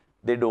reasons,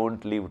 they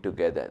don't live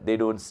together, they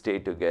don't stay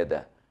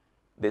together,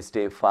 they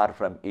stay far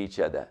from each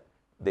other,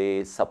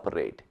 they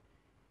separate.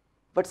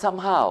 But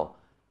somehow,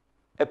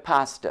 a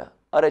pastor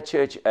or a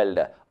church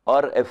elder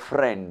or a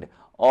friend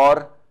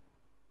or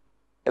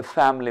a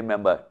family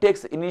member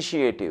takes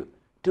initiative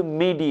to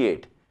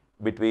mediate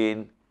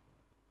between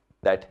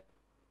that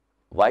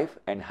wife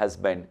and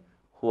husband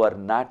who are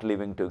not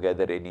living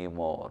together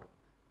anymore.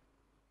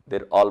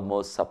 They're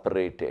almost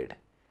separated.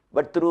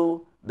 But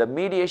through the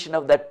mediation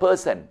of that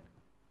person,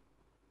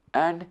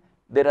 and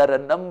there are a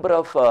number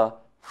of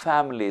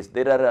families,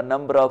 there are a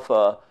number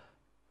of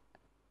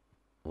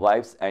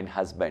wives and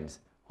husbands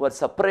who are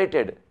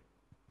separated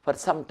for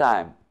some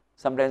time,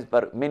 sometimes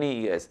for many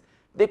years.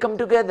 They come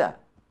together,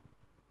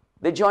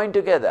 they join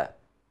together,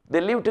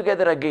 they live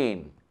together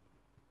again.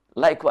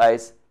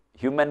 Likewise,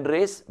 human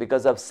race,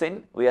 because of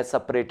sin, we are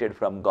separated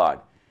from God.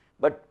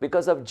 But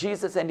because of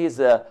Jesus and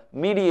his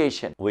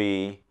mediation,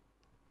 we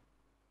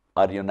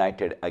are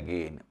united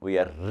again. We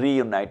are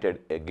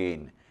reunited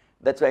again.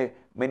 That's why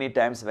many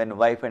times when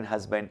wife and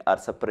husband are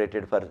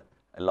separated for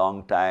a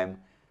long time,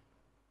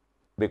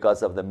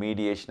 because of the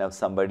mediation of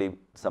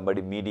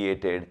somebody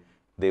mediated,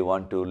 they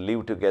want to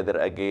live together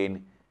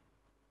again.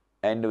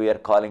 And we are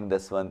calling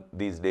this one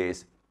these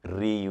days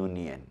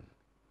reunion.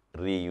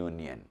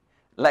 Reunion.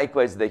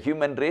 Likewise, the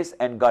human race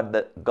and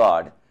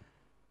God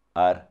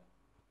are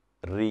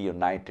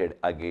reunited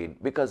again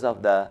because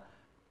of the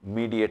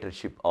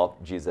mediatorship of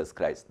Jesus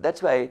Christ.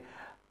 That's why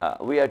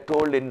we are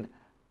told in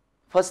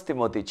 1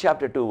 Timothy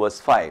chapter 2 verse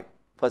 5,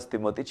 1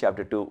 Timothy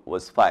chapter 2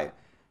 verse 5,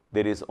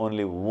 there is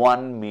only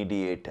one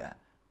mediator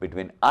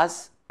between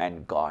us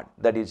and God,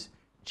 that is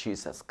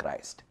Jesus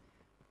Christ.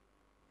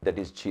 That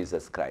is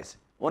Jesus Christ.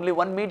 Only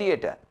one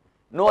mediator,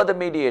 no other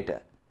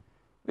mediator.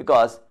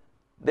 Because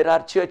there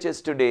are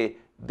churches today,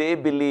 they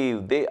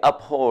believe, they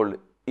uphold,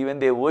 even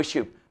they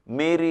worship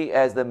Mary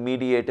as the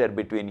mediator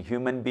between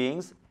human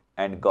beings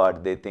and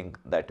God. They think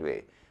that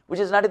way, which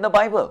is not in the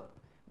Bible.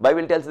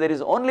 Bible tells there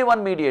is only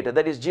one mediator,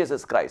 that is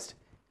Jesus Christ,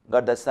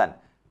 God the Son.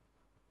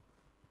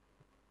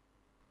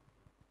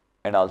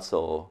 And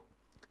also,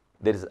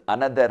 there is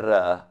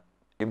another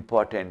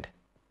important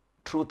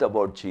truth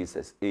about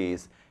Jesus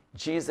is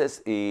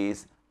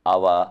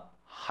our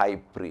high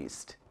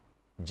priest.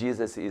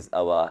 Jesus is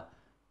our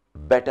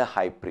better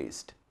high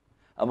priest.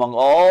 Among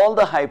all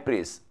the high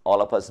priests, all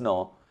of us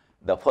know,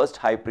 the first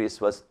high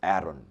priest was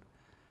Aaron.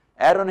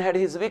 Aaron had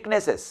his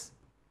weaknesses.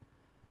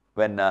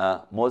 When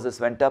Moses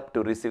went up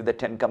to receive the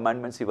 10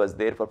 commandments, he was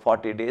there for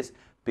 40 days.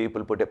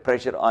 People put a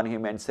pressure on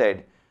him and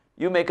said,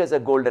 you make us a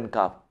golden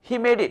calf. He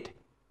made it.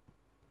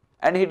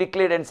 And he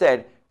declared and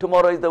said,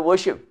 tomorrow is the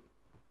worship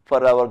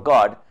for our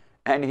God.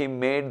 And he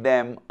made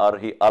them, or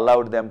he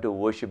allowed them to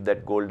worship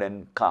that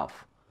golden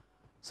calf.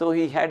 So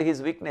he had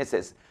his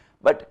weaknesses.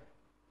 But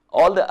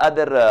all the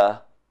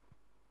other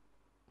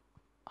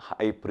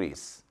high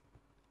priests,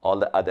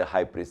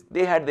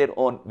 they had their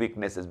own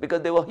weaknesses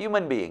because they were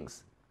human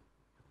beings.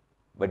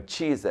 But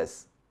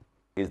Jesus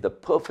is the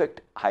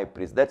perfect high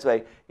priest. That's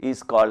why he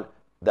is called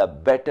the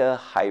better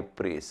high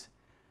priest.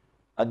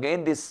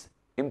 Again, this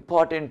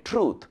important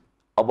truth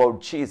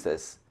about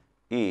Jesus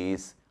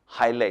is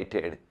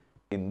highlighted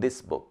in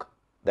this book,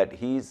 that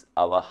he is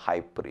our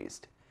high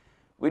priest.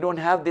 We don't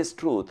have this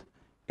truth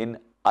in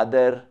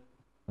other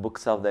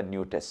books of the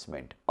New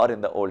Testament or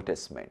in the Old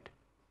Testament.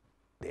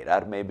 There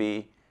are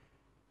maybe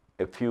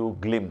a few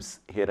glimpses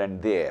here and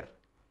there,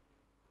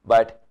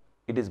 but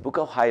it is book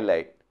of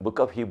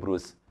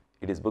Hebrews,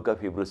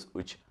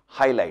 which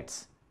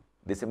highlights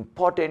this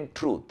important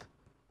truth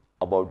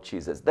about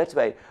Jesus. That's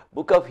why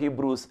book of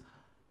Hebrews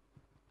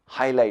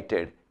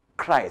highlighted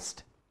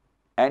Christ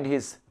and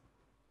his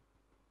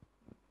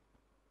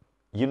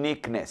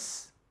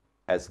uniqueness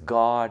as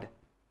God,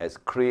 as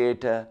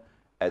creator,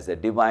 as a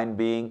divine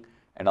being,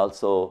 and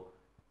also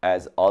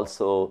as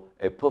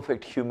a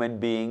perfect human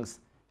being.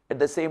 At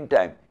the same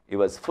time, he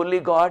was fully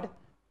God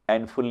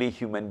and fully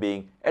human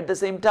being at the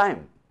same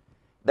time.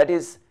 That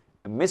is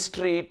a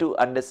mystery to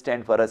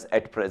understand for us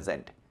at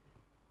present.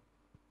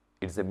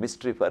 It's a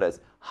mystery for us.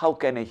 How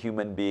can a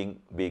human being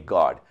be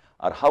God?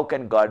 Or how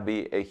can God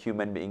be a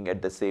human being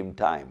at the same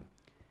time?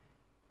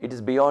 It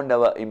is beyond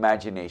our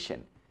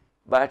imagination.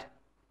 But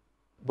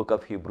book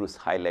of Hebrews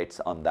highlights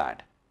on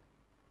that.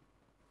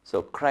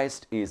 So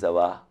Christ is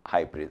our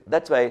high priest.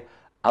 That's why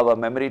our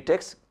memory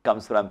text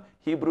comes from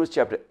Hebrews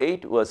chapter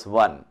 8 verse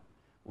 1.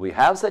 We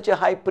have such a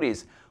high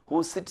priest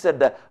who sits at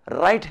the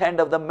right hand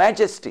of the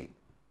majesty.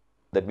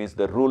 That means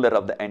the ruler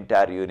of the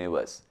entire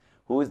universe.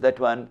 Who is that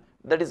one?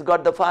 That is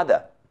God the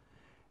Father.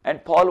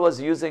 And Paul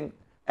was using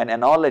an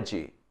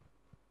analogy.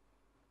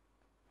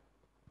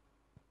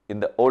 In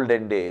the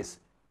olden days,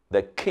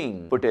 the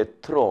king put a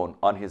throne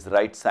on his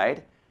right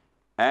side,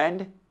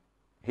 and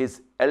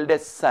his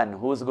eldest son,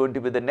 who is going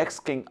to be the next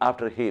king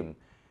after him,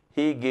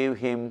 he gave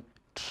him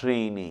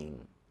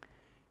training.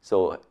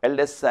 So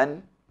eldest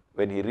son,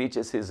 when he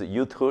reaches his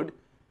youthhood,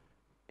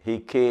 he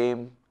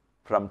came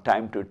from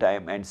time to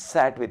time and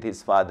sat with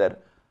his father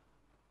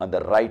on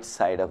the right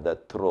side of the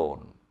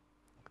throne,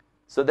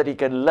 so that he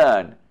can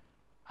learn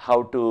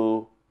how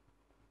to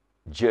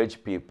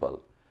judge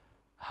people,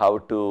 how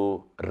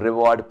to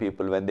reward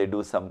people when they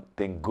do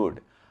something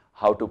good,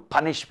 how to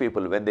punish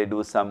people when they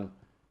do some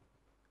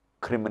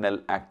criminal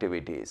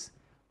activities.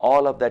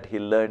 All of that he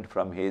learned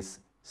from his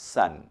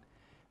son.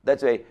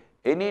 That's why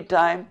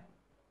anytime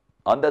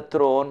on the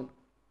throne,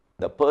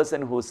 the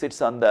person who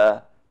sits on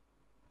the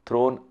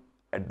throne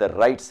at the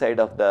right side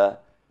of the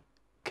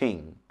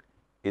king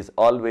is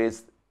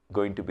always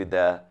going to be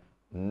the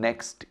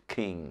next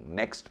king,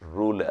 next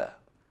ruler.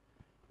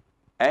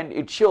 And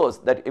it shows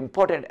that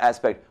important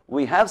aspect.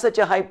 We have such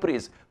a high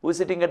priest who is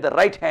sitting at the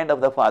right hand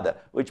of the Father,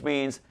 which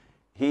means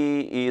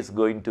he is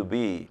going to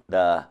be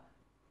the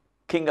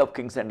King of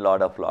kings and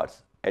Lord of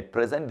lords. At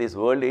present, this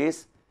world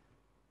is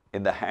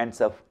in the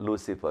hands of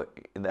Lucifer,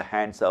 in the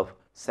hands of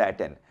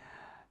Satan,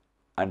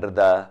 under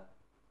the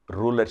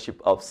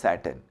rulership of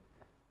Satan.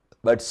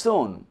 But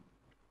soon,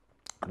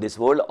 this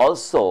world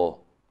also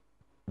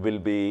will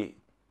be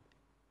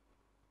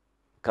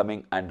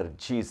coming under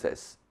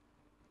Jesus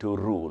to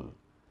rule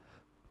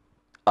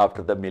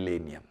after the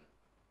millennium.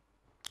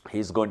 He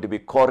is going to be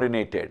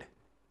coronated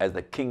as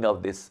the king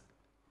of this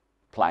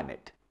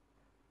planet.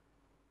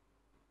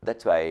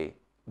 That's why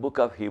book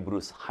of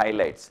Hebrews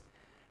highlights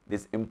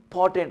these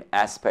important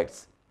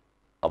aspects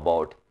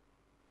about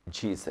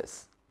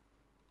Jesus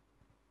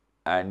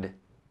and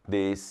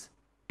these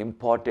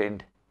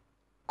important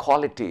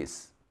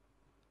qualities,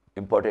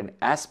 important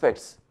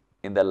aspects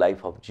in the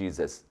life of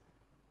Jesus,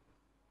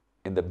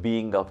 in the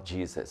being of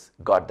Jesus,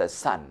 God the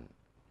Son.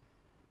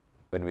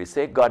 When we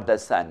say God the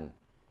Son,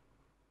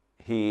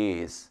 he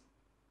is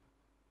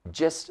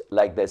just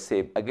like the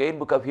same. Again,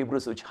 book of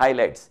Hebrews, which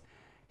highlights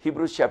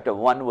Hebrews chapter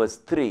 1 verse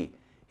 3.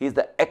 He is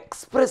the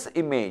express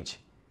image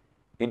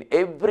in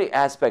every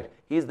aspect.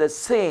 He is the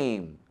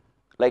same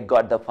like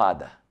God the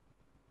Father.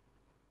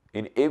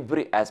 In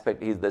every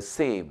aspect, he is the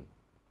same.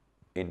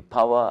 In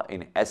power,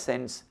 in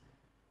essence,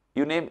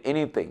 you name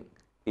anything,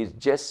 he is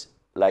just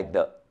like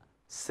the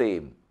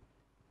same.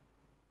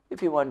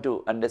 If you want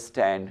to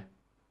understand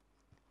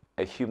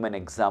a human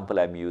example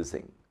I'm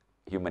using,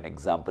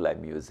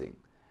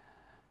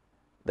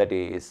 that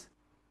is,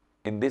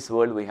 in this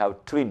world we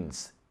have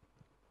twins,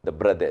 the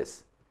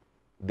brothers.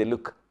 They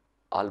look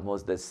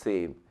almost the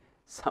same.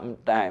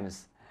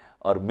 Sometimes,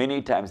 or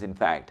many times in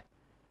fact,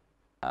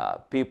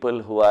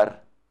 people who are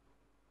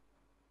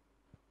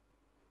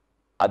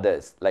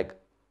others, like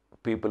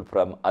people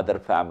from other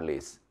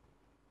families,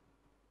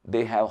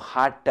 they have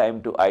hard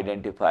time to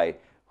identify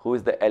who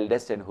is the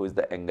eldest and who is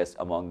the youngest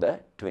among the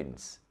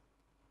twins.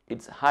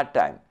 It's hard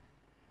time.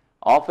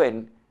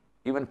 Often,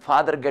 even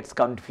father gets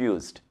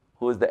confused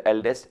who is the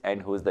eldest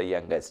and who is the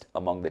youngest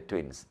among the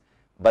twins.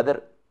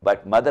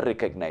 But mother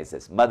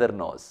recognizes, mother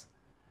knows.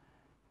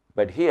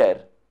 But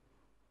here,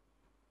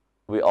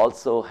 we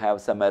also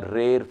have some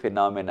rare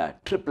phenomena,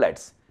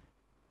 triplets.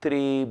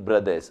 3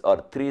 brothers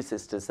or 3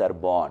 sisters are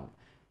born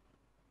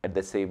at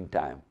the same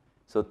time.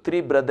 So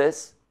 3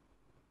 brothers,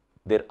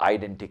 they're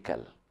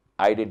identical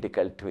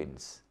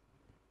twins.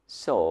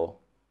 So,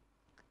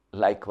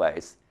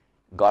 likewise,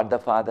 God the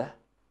Father,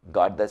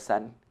 God the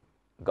Son,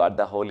 God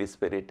the Holy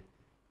Spirit,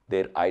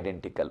 they're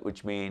identical,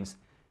 which means,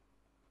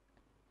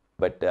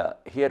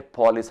 but here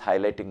Paul is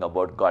highlighting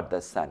about God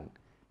the Son.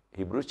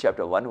 Hebrews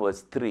chapter 1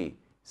 verse 3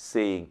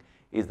 saying,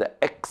 is the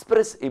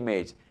express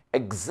image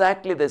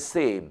exactly the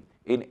same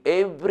in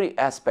every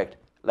aspect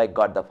like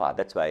God the Father.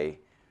 That's why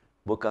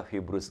book of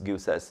Hebrews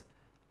gives us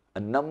a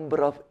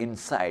number of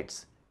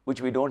insights which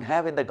we don't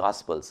have in the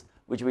Gospels,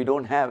 which we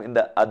don't have in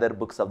the other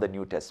books of the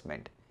New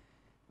Testament.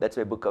 That's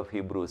why book of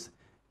Hebrews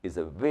is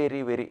a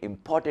very, very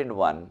important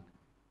one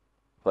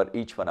for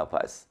each one of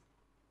us.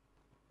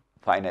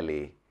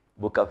 Finally,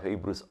 book of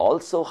Hebrews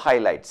also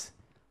highlights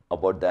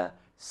about the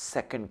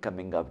second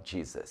coming of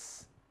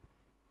Jesus.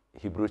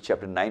 Hebrews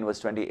chapter 9 verse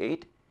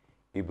 28,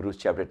 Hebrews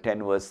chapter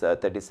 10 verse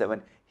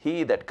 37,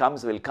 he that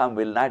comes will come,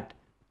 will not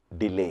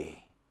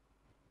delay.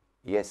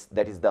 Yes,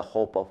 that is the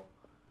hope of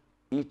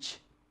each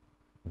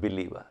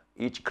believer,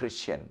 each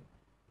Christian,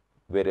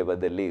 wherever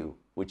they live,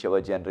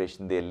 whichever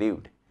generation they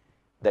lived.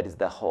 That is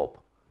the hope,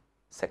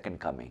 second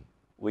coming.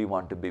 We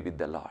want to be with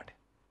the Lord.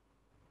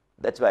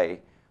 That's why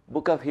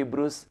book of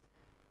Hebrews,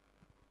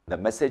 the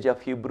message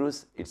of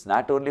Hebrews, it's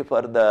not only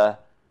for the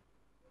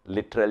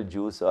literal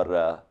Jews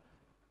or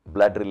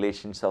blood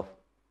relations of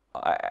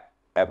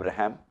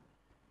Abraham,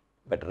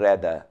 but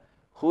rather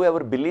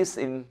whoever believes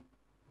in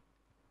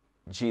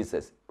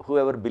Jesus,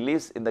 whoever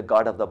believes in the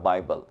God of the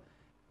Bible,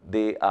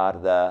 they are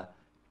the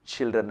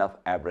children of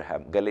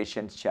Abraham.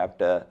 Galatians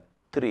chapter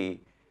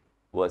 3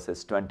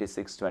 verses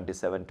 26,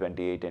 27,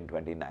 28 and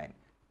 29,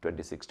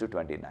 26 to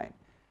 29.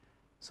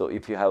 So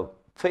if you have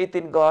faith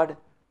in God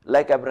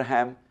like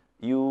Abraham,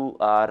 you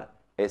are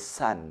a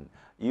son,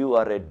 you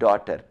are a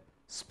daughter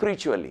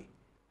spiritually.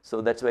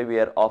 So that's why we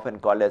are often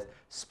called as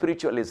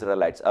spiritual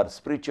Israelites or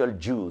spiritual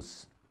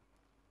Jews,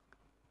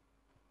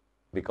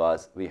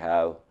 because we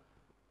have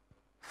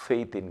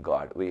faith in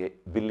God. We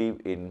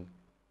believe in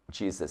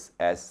Jesus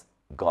as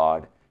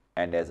God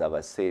and as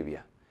our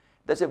Savior.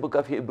 That's why the book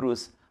of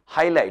Hebrews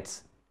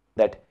highlights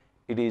that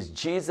it is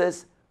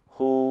Jesus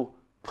who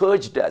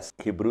purged us.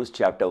 Hebrews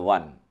chapter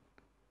 1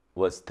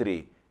 verse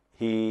 3,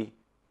 he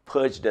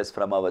purged us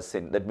from our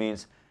sin. That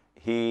means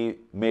he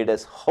made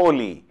us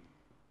holy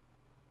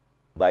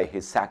by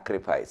his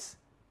sacrifice.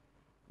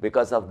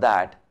 Because of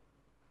that,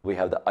 we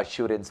have the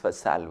assurance for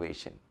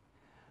salvation.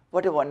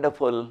 What a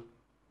wonderful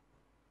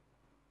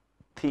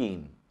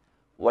theme,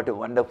 what a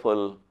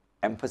wonderful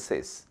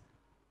emphasis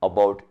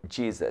about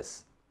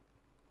Jesus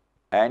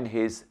and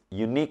his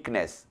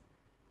uniqueness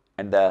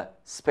and the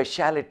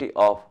speciality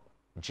of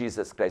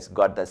Jesus Christ,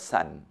 God the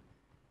Son,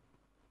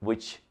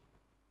 which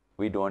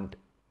we don't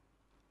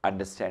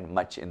understand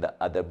much in the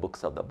other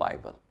books of the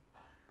Bible.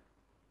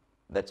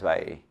 That's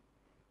why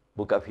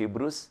book of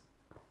Hebrews,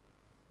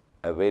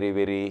 a very,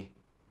 very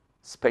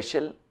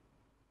special,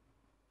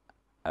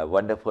 a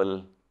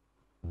wonderful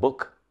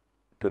book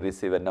to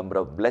receive a number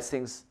of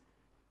blessings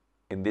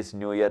in this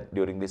new year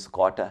during this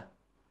quarter.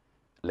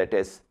 Let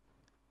us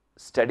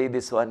study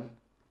this one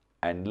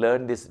and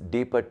learn these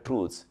deeper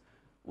truths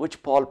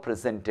which Paul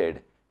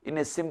presented in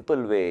a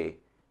simple way.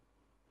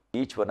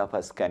 Each one of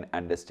us can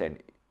understand.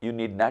 You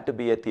need not to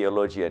be a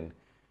theologian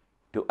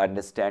to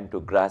understand,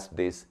 to grasp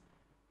these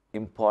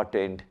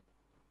important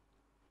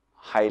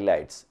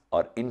highlights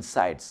or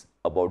insights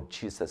about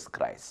Jesus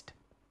Christ.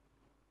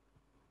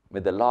 May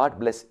the Lord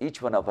bless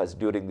each one of us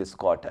during this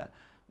quarter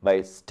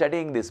by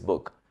studying this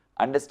book,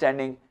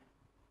 understanding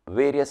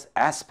various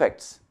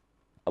aspects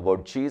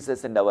about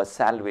Jesus and our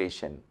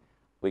salvation.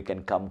 We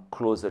can come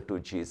closer to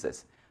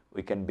Jesus.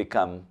 We can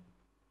become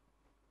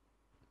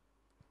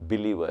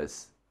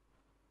believers,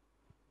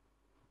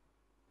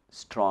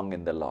 strong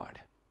in the Lord.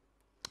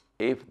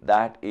 If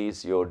that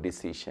is your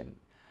decision,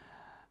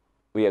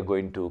 we are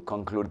going to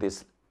conclude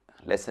this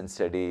lesson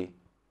study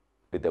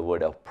with a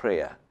word of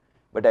prayer.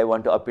 But I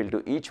want to appeal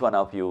to each one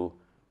of you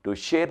to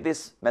share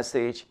this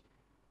message,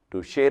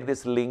 to share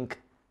this link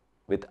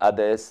with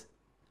others.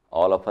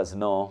 All of us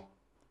know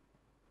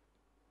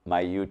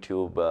my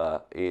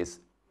YouTube is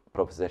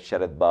Professor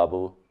Sharad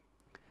Babu.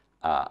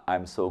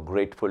 I'm so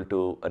grateful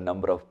to a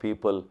number of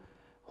people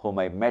whom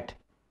I met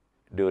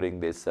during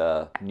this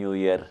New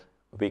Year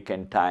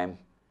weekend time.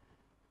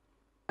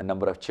 A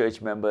number of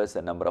church members,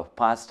 a number of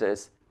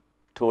pastors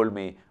told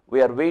me,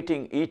 we are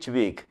waiting each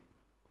week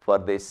for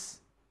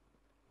this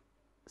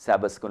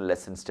Sabbath school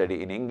lesson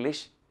study in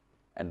English,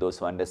 and those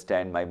who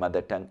understand my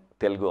mother tongue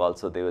Telugu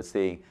also, they were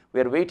saying,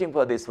 we are waiting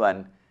for this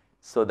one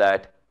so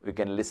that we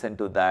can listen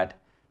to that,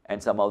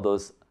 and some of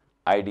those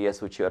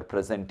ideas which you are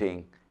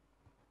presenting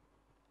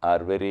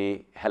are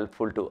very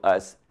helpful to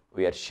us.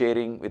 We are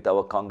sharing with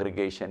our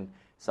congregation.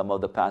 Some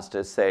of the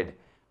pastors said,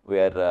 we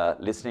are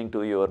listening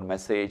to your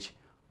message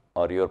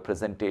or your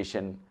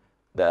presentation,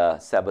 the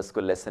Sabbath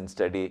school lesson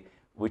study,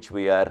 which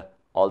we are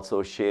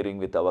also sharing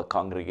with our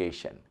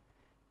congregation.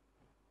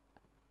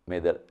 May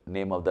the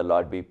name of the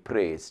Lord be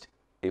praised.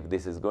 If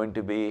this is going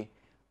to be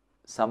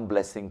some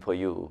blessing for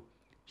you,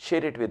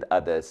 share it with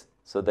others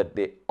so that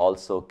they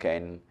also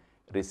can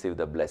receive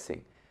the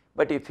blessing.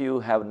 But if you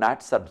have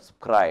not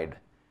subscribed,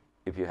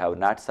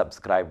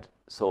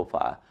 so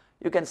far,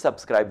 you can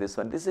subscribe this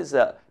one. This is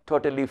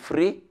totally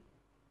free,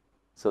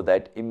 so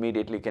that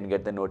immediately you can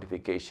get the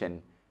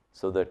notification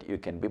so that you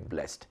can be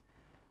blessed.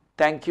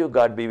 Thank you.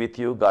 God be with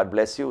you. God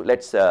bless you.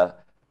 Let's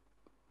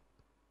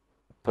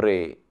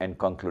pray and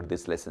conclude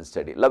this lesson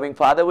study. Loving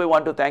Father, we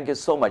want to thank you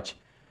so much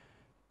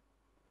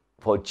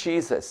for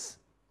Jesus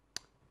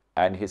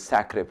and his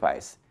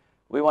sacrifice.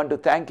 We want to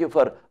thank you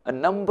for a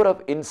number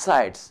of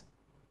insights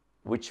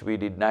which we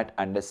did not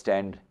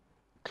understand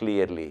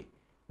clearly,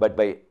 but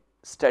by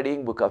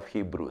studying book of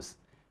Hebrews,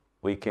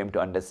 we came to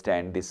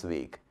understand this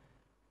week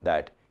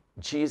that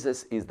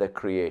Jesus is the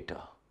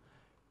creator.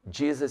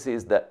 Jesus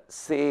is the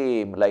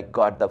same like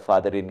God the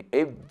Father in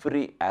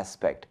every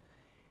aspect.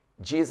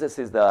 Jesus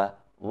is the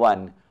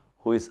one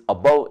who is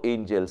above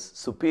angels,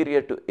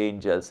 superior to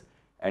angels,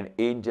 and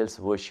angels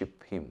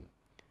worship him.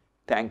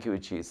 Thank you,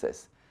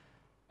 Jesus.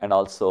 And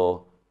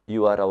also,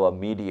 you are our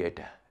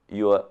mediator.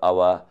 You are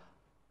our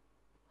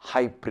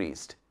high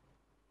priest,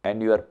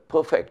 and you are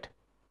perfect.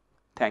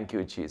 Thank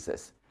you,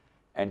 Jesus.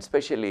 And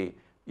especially,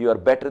 you are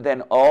better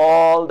than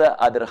all the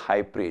other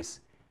high priests,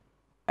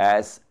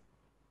 as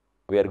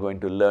we are going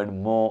to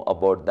learn more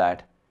about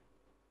that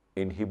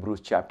in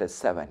Hebrews chapter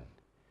 7.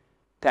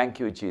 Thank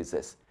you,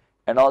 Jesus.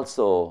 And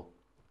also,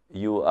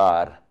 you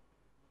are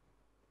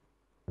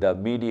the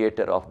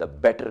mediator of the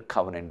better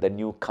covenant, the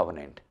new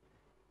covenant.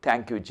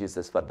 Thank you,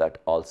 Jesus, for that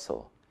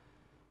also.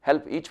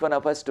 Help each one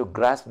of us to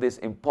grasp these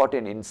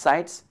important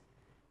insights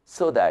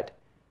so that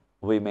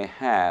we may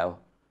have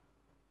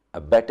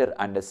a better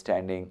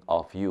understanding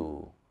of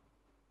you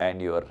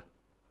and your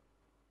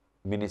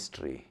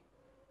ministry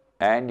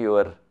and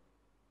your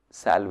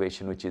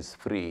salvation, which is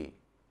free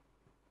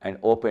and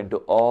open to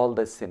all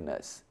the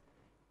sinners.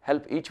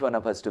 Help each one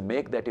of us to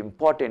make that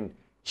important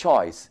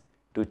choice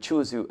to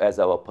choose you as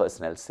our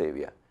personal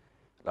Savior.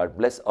 Lord,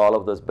 bless all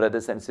of those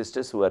brothers and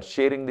sisters who are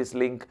sharing this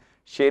link,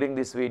 sharing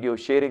this video,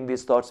 sharing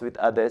these thoughts with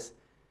others,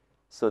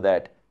 so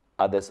that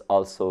others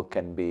also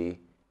can be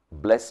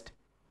blessed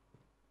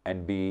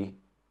and be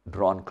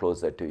drawn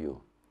closer to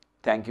you.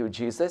 Thank you,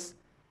 Jesus,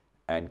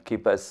 and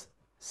keep us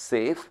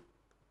safe.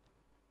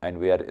 And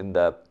we are in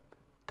the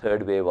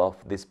third wave of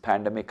this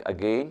pandemic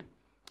again,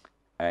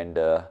 and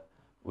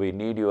we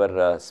need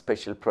your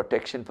special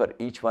protection for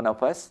each one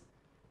of us,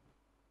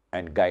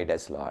 and guide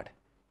us, Lord.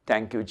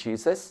 Thank you,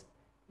 Jesus,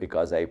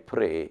 because I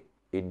pray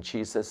in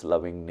Jesus'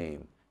 loving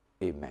name.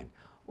 Amen.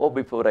 Oh,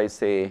 before I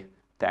say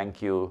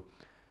thank you,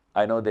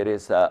 I know there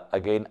is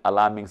again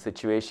alarming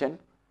situation,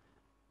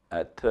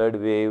 a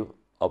third wave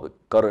of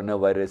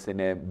coronavirus in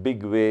a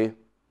big way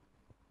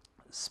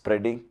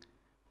spreading.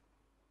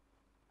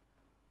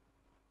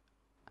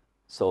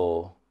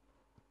 So,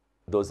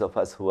 those of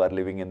us who are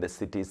living in the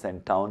cities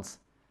and towns,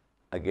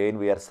 again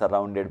we are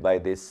surrounded by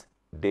this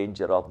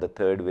danger of the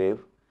third wave.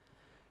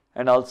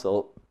 And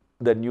also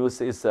the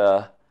news is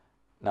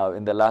now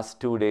in the last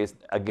 2 days,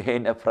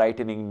 again a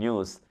frightening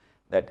news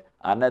that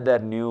another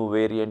new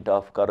variant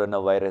of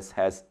coronavirus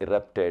has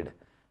erupted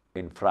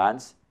in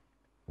France.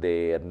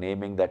 They are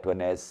naming that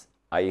one as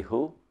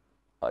IHU,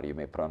 or you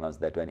may pronounce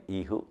that one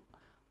IHU,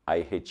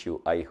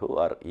 IHU, IHU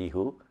or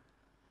IHU.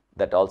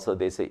 That also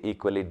they say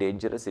equally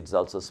dangerous. It's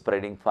also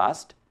spreading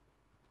fast.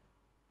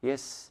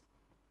 Yes,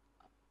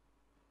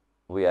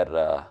 we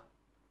are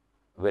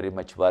very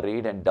much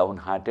worried and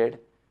downhearted.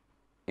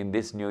 In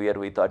this new year,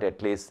 we thought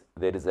at least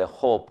there is a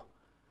hope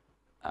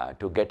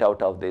to get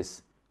out of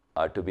this,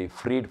 to be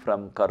freed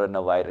from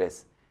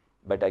coronavirus.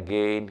 But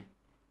again,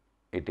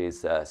 it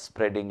is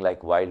spreading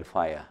like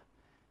wildfire.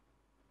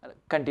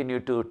 Continue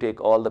to take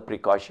all the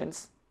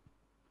precautions,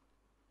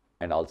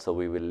 and also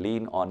we will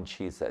lean on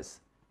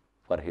Jesus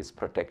for his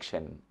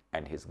protection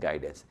and his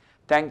guidance.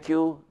 Thank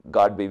you.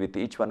 God be with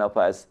each one of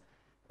us.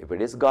 If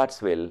it is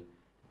God's will,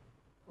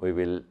 we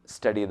will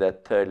study the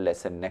third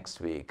lesson next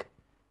week.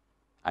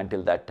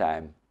 Until that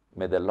time,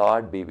 may the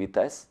Lord be with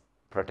us,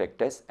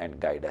 protect us, and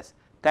guide us.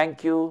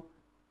 Thank you.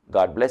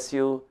 God bless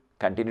you.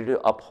 Continue to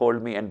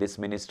uphold me and this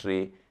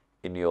ministry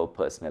in your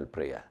personal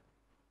prayer.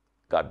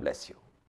 God bless you.